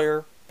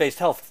employer-based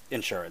health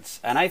insurance.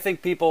 And I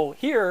think people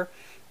here,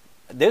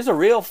 there's a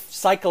real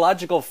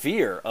psychological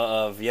fear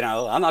of,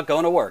 I'm not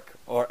going to work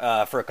or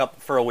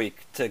for a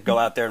week to go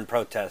out there and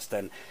protest.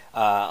 And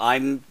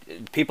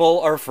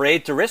people are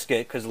afraid to risk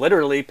it because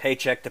literally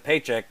paycheck to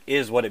paycheck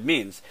is what it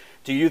means.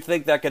 Do you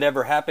think that could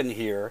ever happen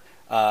here?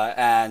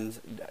 And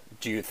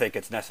do you think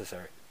it's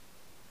necessary?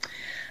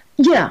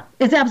 Yeah,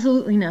 it's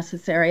absolutely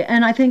necessary.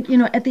 And I think,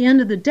 at the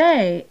end of the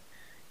day,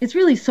 it's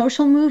really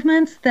social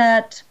movements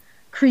that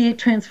create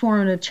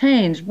transformative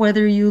change,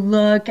 whether you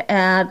look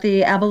at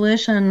the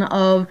abolition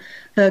of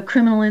the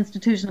criminal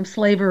institution of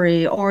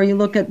slavery, or you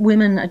look at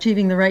women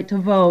achieving the right to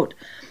vote,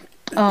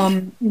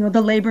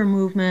 the labor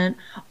movement.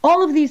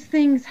 All of these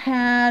things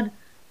had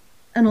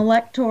an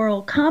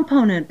electoral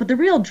component, but the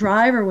real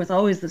driver was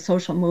always the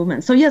social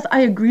movement. So yes, I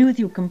agree with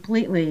you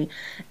completely.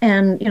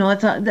 And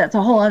that's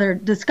a whole other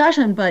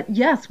discussion, but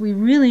yes, we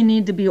really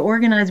need to be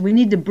organized. We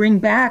need to bring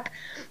back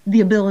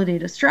the ability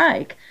to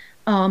strike.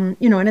 And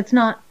it's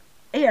not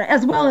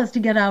as well as to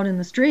get out in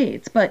the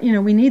streets, but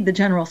we need the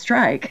general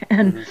strike.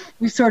 And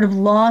we've sort of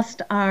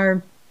lost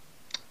our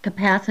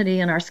capacity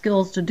and our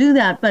skills to do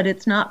that, but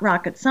it's not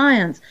rocket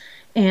science.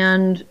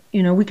 And,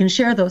 we can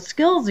share those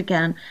skills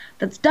again.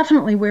 That's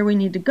definitely where we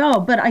need to go.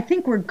 But I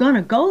think we're going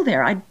to go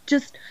there. I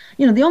just,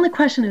 the only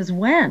question is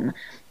when.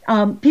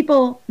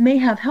 People may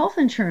have health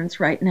insurance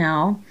right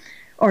now,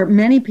 or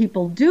many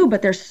people do,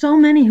 but there's so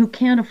many who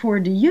can't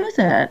afford to use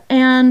it.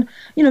 And,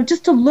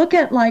 just to look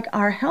at like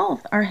our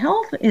health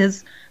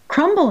is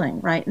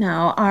crumbling right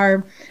now.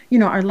 Our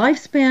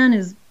lifespan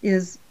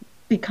is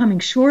becoming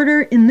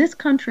shorter. In this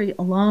country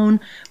alone,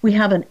 we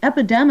have an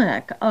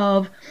epidemic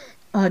of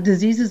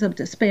diseases of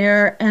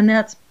despair, and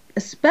that's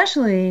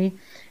especially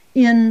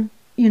in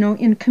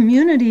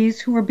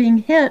communities who are being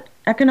hit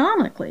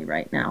economically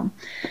right now.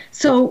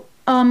 So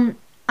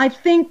I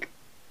think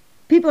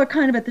people are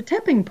kind of at the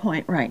tipping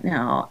point right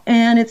now,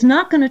 and it's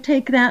not going to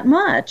take that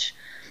much.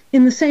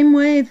 In the same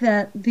way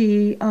that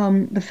the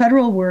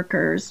federal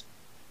workers,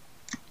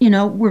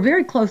 were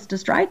very close to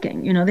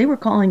striking. They were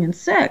calling in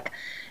sick,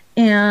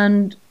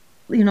 and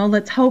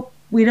let's hope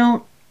we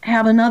don't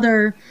have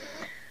another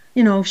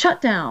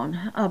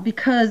shutdown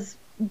because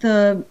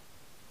the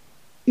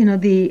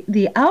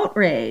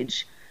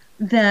outrage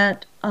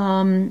that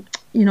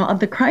of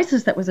the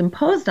crisis that was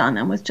imposed on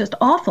them was just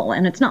awful.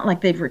 And it's not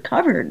like they've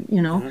recovered,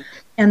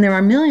 and there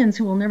are millions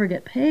who will never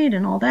get paid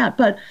and all that.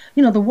 But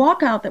the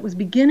walkout that was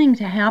beginning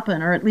to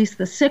happen, or at least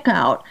the sick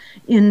out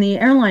in the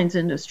airlines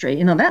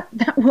industry,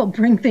 that will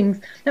bring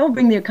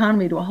the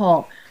economy to a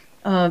halt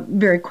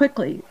very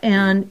quickly.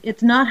 And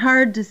it's not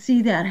hard to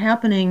see that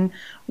happening.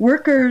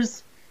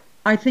 Workers,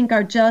 I think,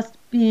 are just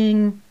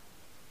being,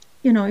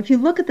 if you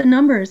look at the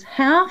numbers,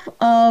 half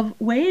of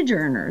wage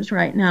earners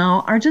right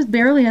now are just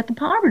barely at the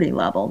poverty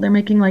level. They're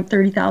making like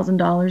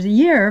 $30,000 a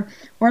year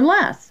or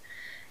less.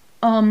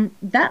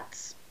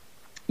 That's,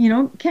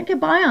 can't get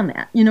by on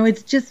that.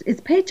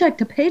 It's paycheck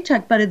to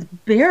paycheck, but it's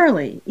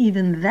barely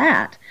even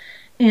that.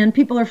 And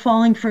people are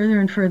falling further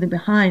and further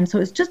behind. So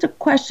it's just a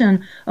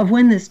question of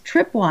when this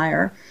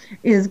tripwire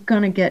is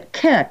going to get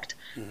kicked.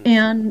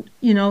 And,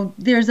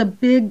 there's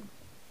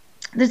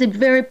a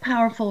very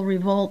powerful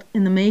revolt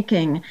in the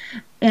making,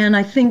 and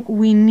I think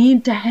we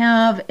need to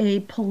have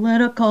a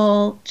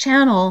political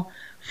channel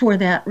for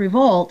that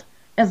revolt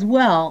as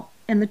well,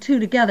 and the two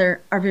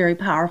together are very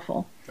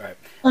powerful. Right.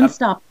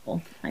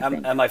 Unstoppable, I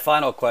think. And my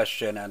final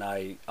question, and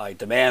I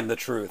demand the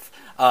truth,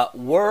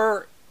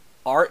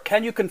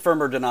 can you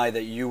confirm or deny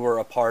that you were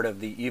a part of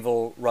the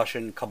evil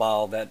Russian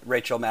cabal that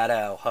Rachel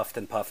Maddow huffed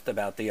and puffed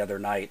about the other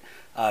night,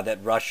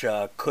 that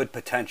Russia could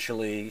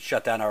potentially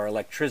shut down our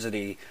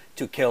electricity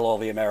to kill all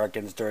the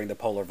Americans during the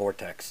polar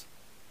vortex?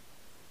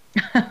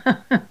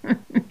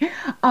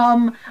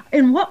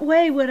 In what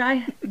way would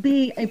I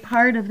be a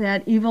part of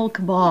that evil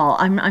cabal?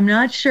 I'm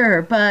not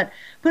sure, but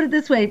put it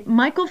this way,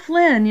 Michael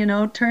Flynn,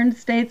 turned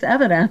state's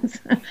evidence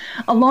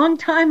a long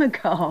time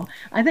ago.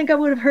 I think I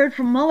would have heard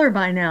from Mueller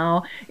by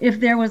now if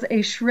there was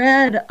a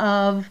shred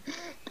of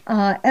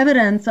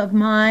evidence of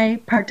my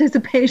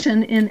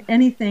participation in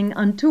anything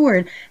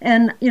untoward.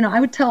 And, I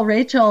would tell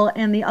Rachel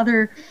and the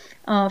other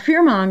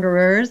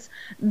fearmongerers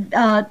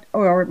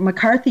or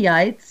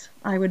McCarthyites,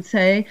 I would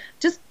say,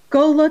 just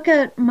go look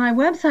at my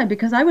website,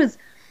 because I was,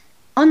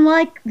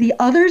 unlike the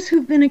others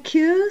who've been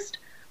accused,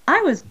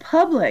 I was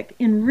public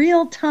in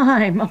real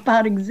time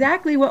about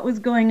exactly what was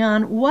going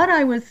on, what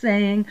I was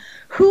saying,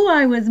 who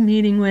I was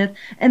meeting with,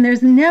 and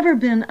there's never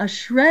been a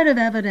shred of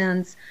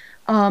evidence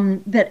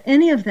that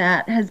any of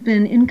that has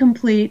been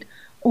incomplete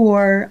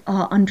or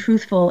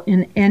untruthful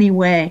in any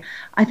way.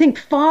 I think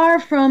far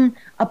from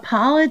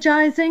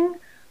apologizing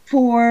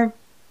for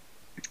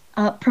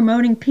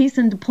promoting peace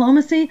and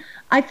diplomacy,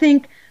 I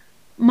think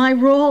my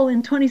role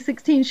in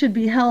 2016 should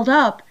be held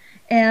up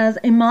as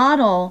a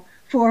model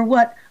for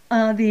what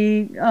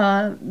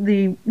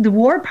the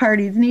war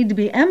parties need to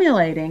be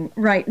emulating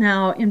right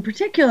now, in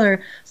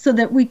particular, so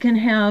that we can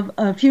have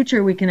a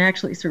future we can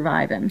actually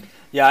survive in.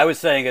 Yeah, I was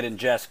saying it in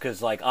jest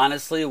because,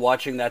 honestly,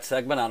 watching that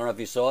segment, I don't know if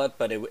you saw it,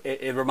 but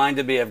it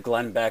reminded me of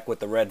Glenn Beck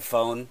with the red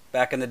phone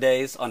back in the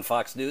days on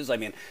Fox News.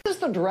 This is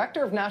the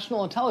director of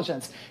national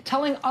intelligence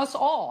telling us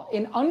all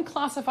in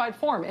unclassified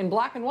form, in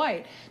black and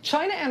white,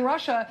 China and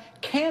Russia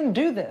can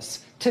do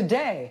this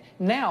today,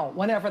 now,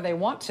 whenever they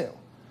want to.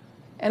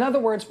 In other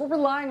words, we're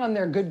relying on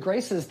their good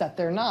graces that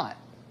they're not.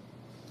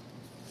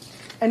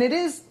 And it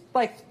is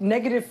like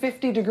negative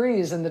 50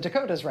 degrees in the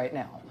Dakotas right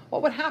now.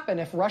 What would happen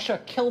if Russia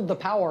killed the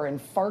power in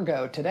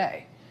Fargo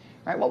today?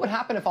 Right? What would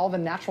happen if all the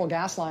natural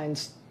gas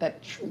lines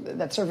that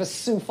service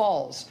Sioux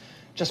Falls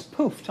just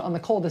poofed on the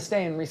coldest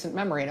day in recent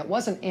memory, and it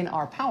wasn't in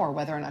our power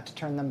whether or not to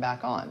turn them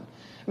back on?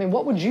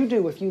 What would you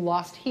do if you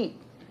lost heat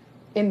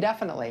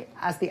indefinitely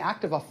as the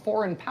act of a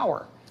foreign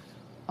power?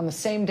 on the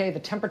same day the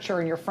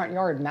temperature in your front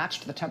yard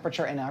matched the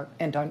temperature in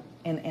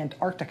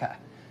Antarctica.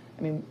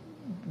 I mean,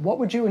 what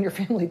would you and your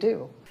family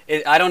do?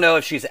 I don't know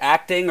if she's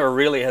acting or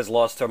really has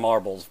lost her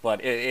marbles,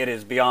 but it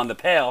is beyond the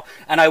pale.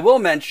 And I will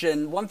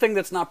mention one thing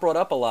that's not brought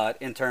up a lot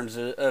in terms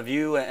of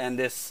you and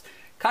this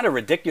kind of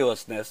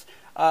ridiculousness.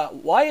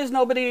 Why is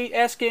nobody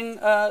asking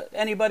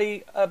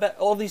anybody about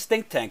all these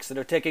think tanks that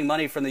are taking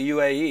money from the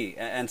UAE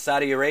and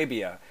Saudi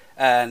Arabia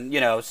and,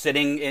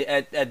 sitting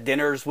at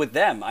dinners with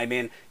them? I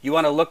mean, you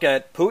want to look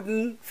at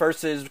Putin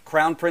versus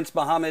Crown Prince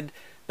Mohammed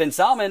bin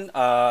Salman,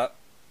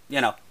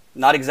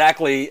 not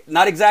exactly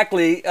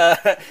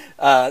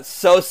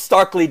so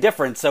starkly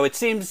different. So it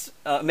seems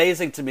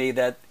amazing to me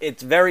that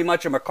it's very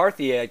much a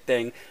McCarthyite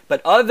thing,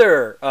 but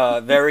other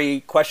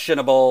very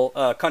questionable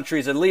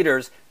countries and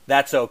leaders,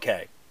 that's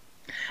okay.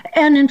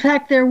 And in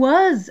fact, there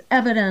was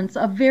evidence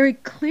of very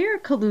clear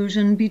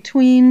collusion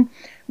between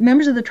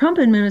members of the Trump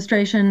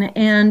administration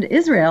and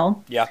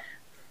Israel. Yeah.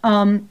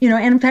 And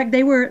in fact,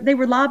 they were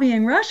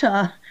lobbying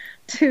Russia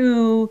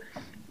to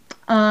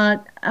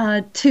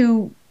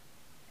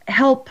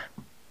help,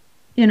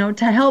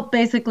 to help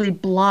basically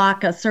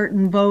block a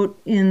certain vote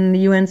in the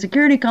UN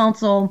Security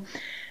Council.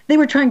 They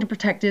were trying to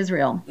protect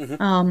Israel.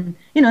 Mm-hmm.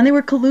 And they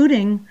were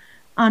colluding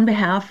on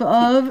behalf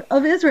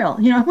of Israel.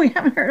 We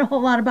haven't heard a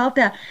whole lot about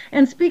that.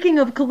 And speaking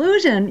of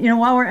collusion,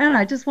 while we're at it,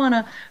 I just want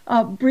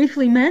to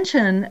briefly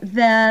mention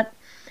that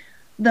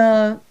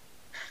the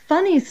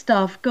funny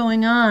stuff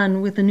going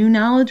on with the New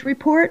Knowledge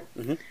Report,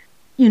 mm-hmm.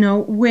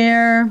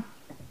 Where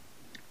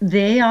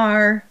they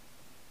are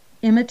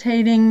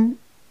imitating,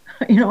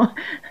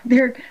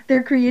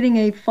 they're creating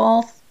a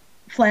false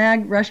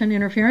flag Russian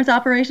interference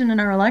operation in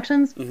our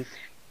elections.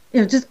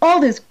 Mm-hmm. Just all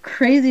this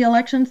crazy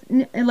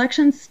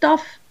election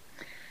stuff.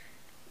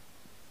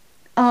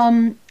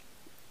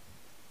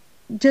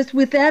 Just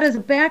with that as a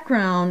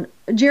background,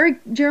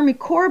 Jeremy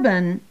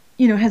Corbyn,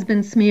 has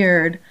been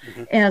smeared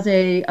mm-hmm. as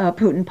a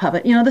Putin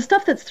puppet. The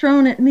stuff that's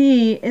thrown at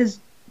me is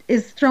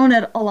thrown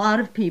at a lot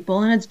of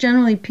people, and it's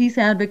generally peace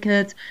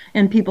advocates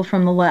and people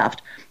from the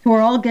left who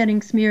are all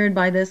getting smeared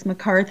by this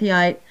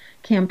McCarthyite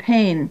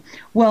campaign.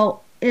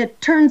 Well,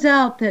 it turns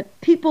out that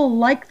people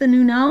like the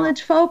New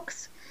Knowledge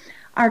folks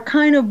are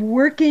kind of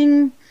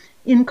working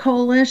in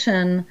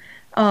coalition.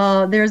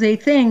 There's a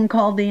thing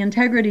called the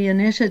Integrity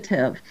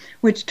Initiative,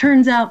 which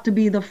turns out to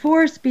be the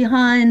force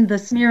behind the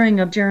smearing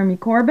of Jeremy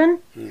Corbyn.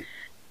 Mm.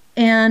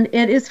 And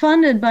it is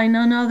funded by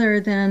none other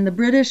than the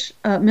British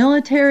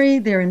military,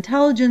 their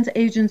intelligence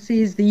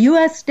agencies, the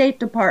U.S. State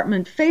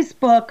Department,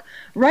 Facebook,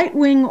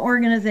 right-wing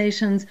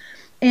organizations,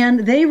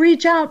 and they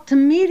reach out to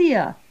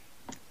media,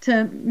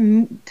 to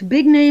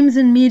big names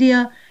in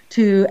media,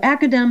 to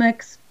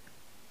academics,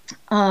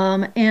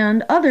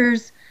 and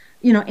others,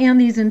 and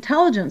these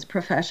intelligence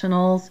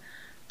professionals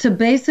to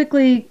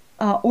basically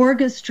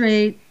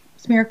orchestrate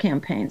smear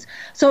campaigns.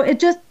 So it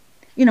just,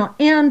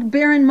 and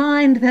bear in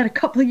mind that a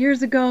couple of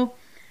years ago,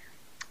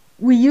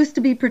 we used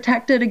to be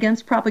protected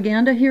against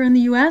propaganda here in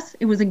the U.S.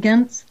 It was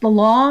against the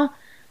law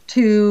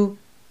to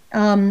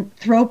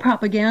throw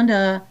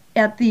propaganda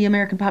at the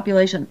American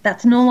population.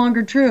 That's no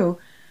longer true.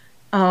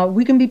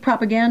 We can be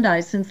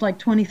propagandized since like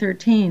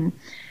 2013.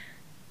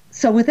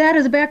 So with that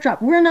as a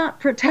backdrop, we're not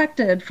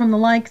protected from the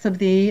likes of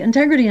the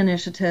Integrity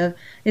Initiative.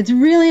 It's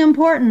really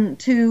important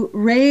to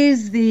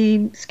raise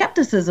the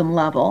skepticism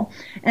level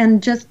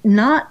and just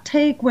not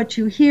take what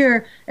you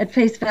hear at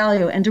face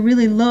value and to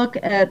really look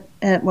at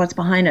what's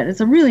behind it.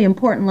 It's a really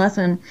important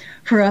lesson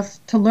for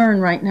us to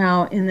learn right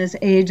now in this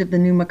age of the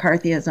new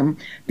McCarthyism,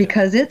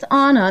 because it's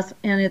on us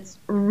and it's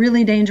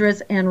really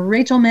dangerous. And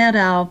Rachel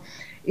Maddow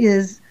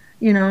is,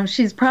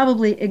 she's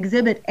probably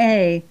exhibit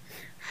A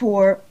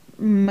for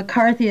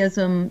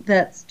McCarthyism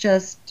that's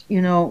just,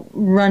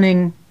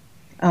 running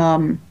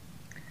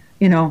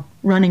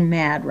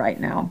mad right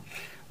now.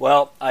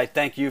 Well, I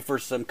thank you for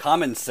some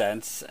common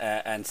sense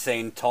and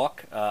sane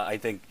talk. I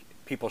think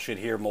people should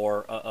hear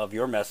more of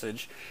your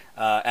message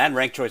and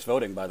ranked choice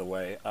voting, by the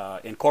way,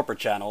 in corporate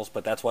channels.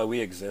 But that's why we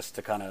exist,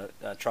 to kind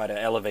of try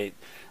to elevate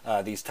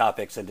these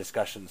topics and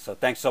discussions. So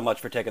thanks so much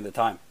for taking the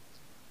time.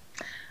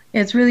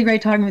 It's really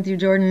great talking with you,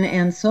 Jordan,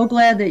 and so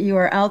glad that you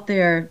are out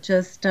there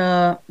just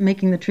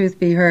making the truth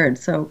be heard.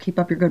 So keep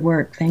up your good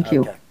work. Thank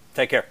you.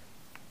 Take care.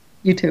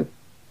 You too.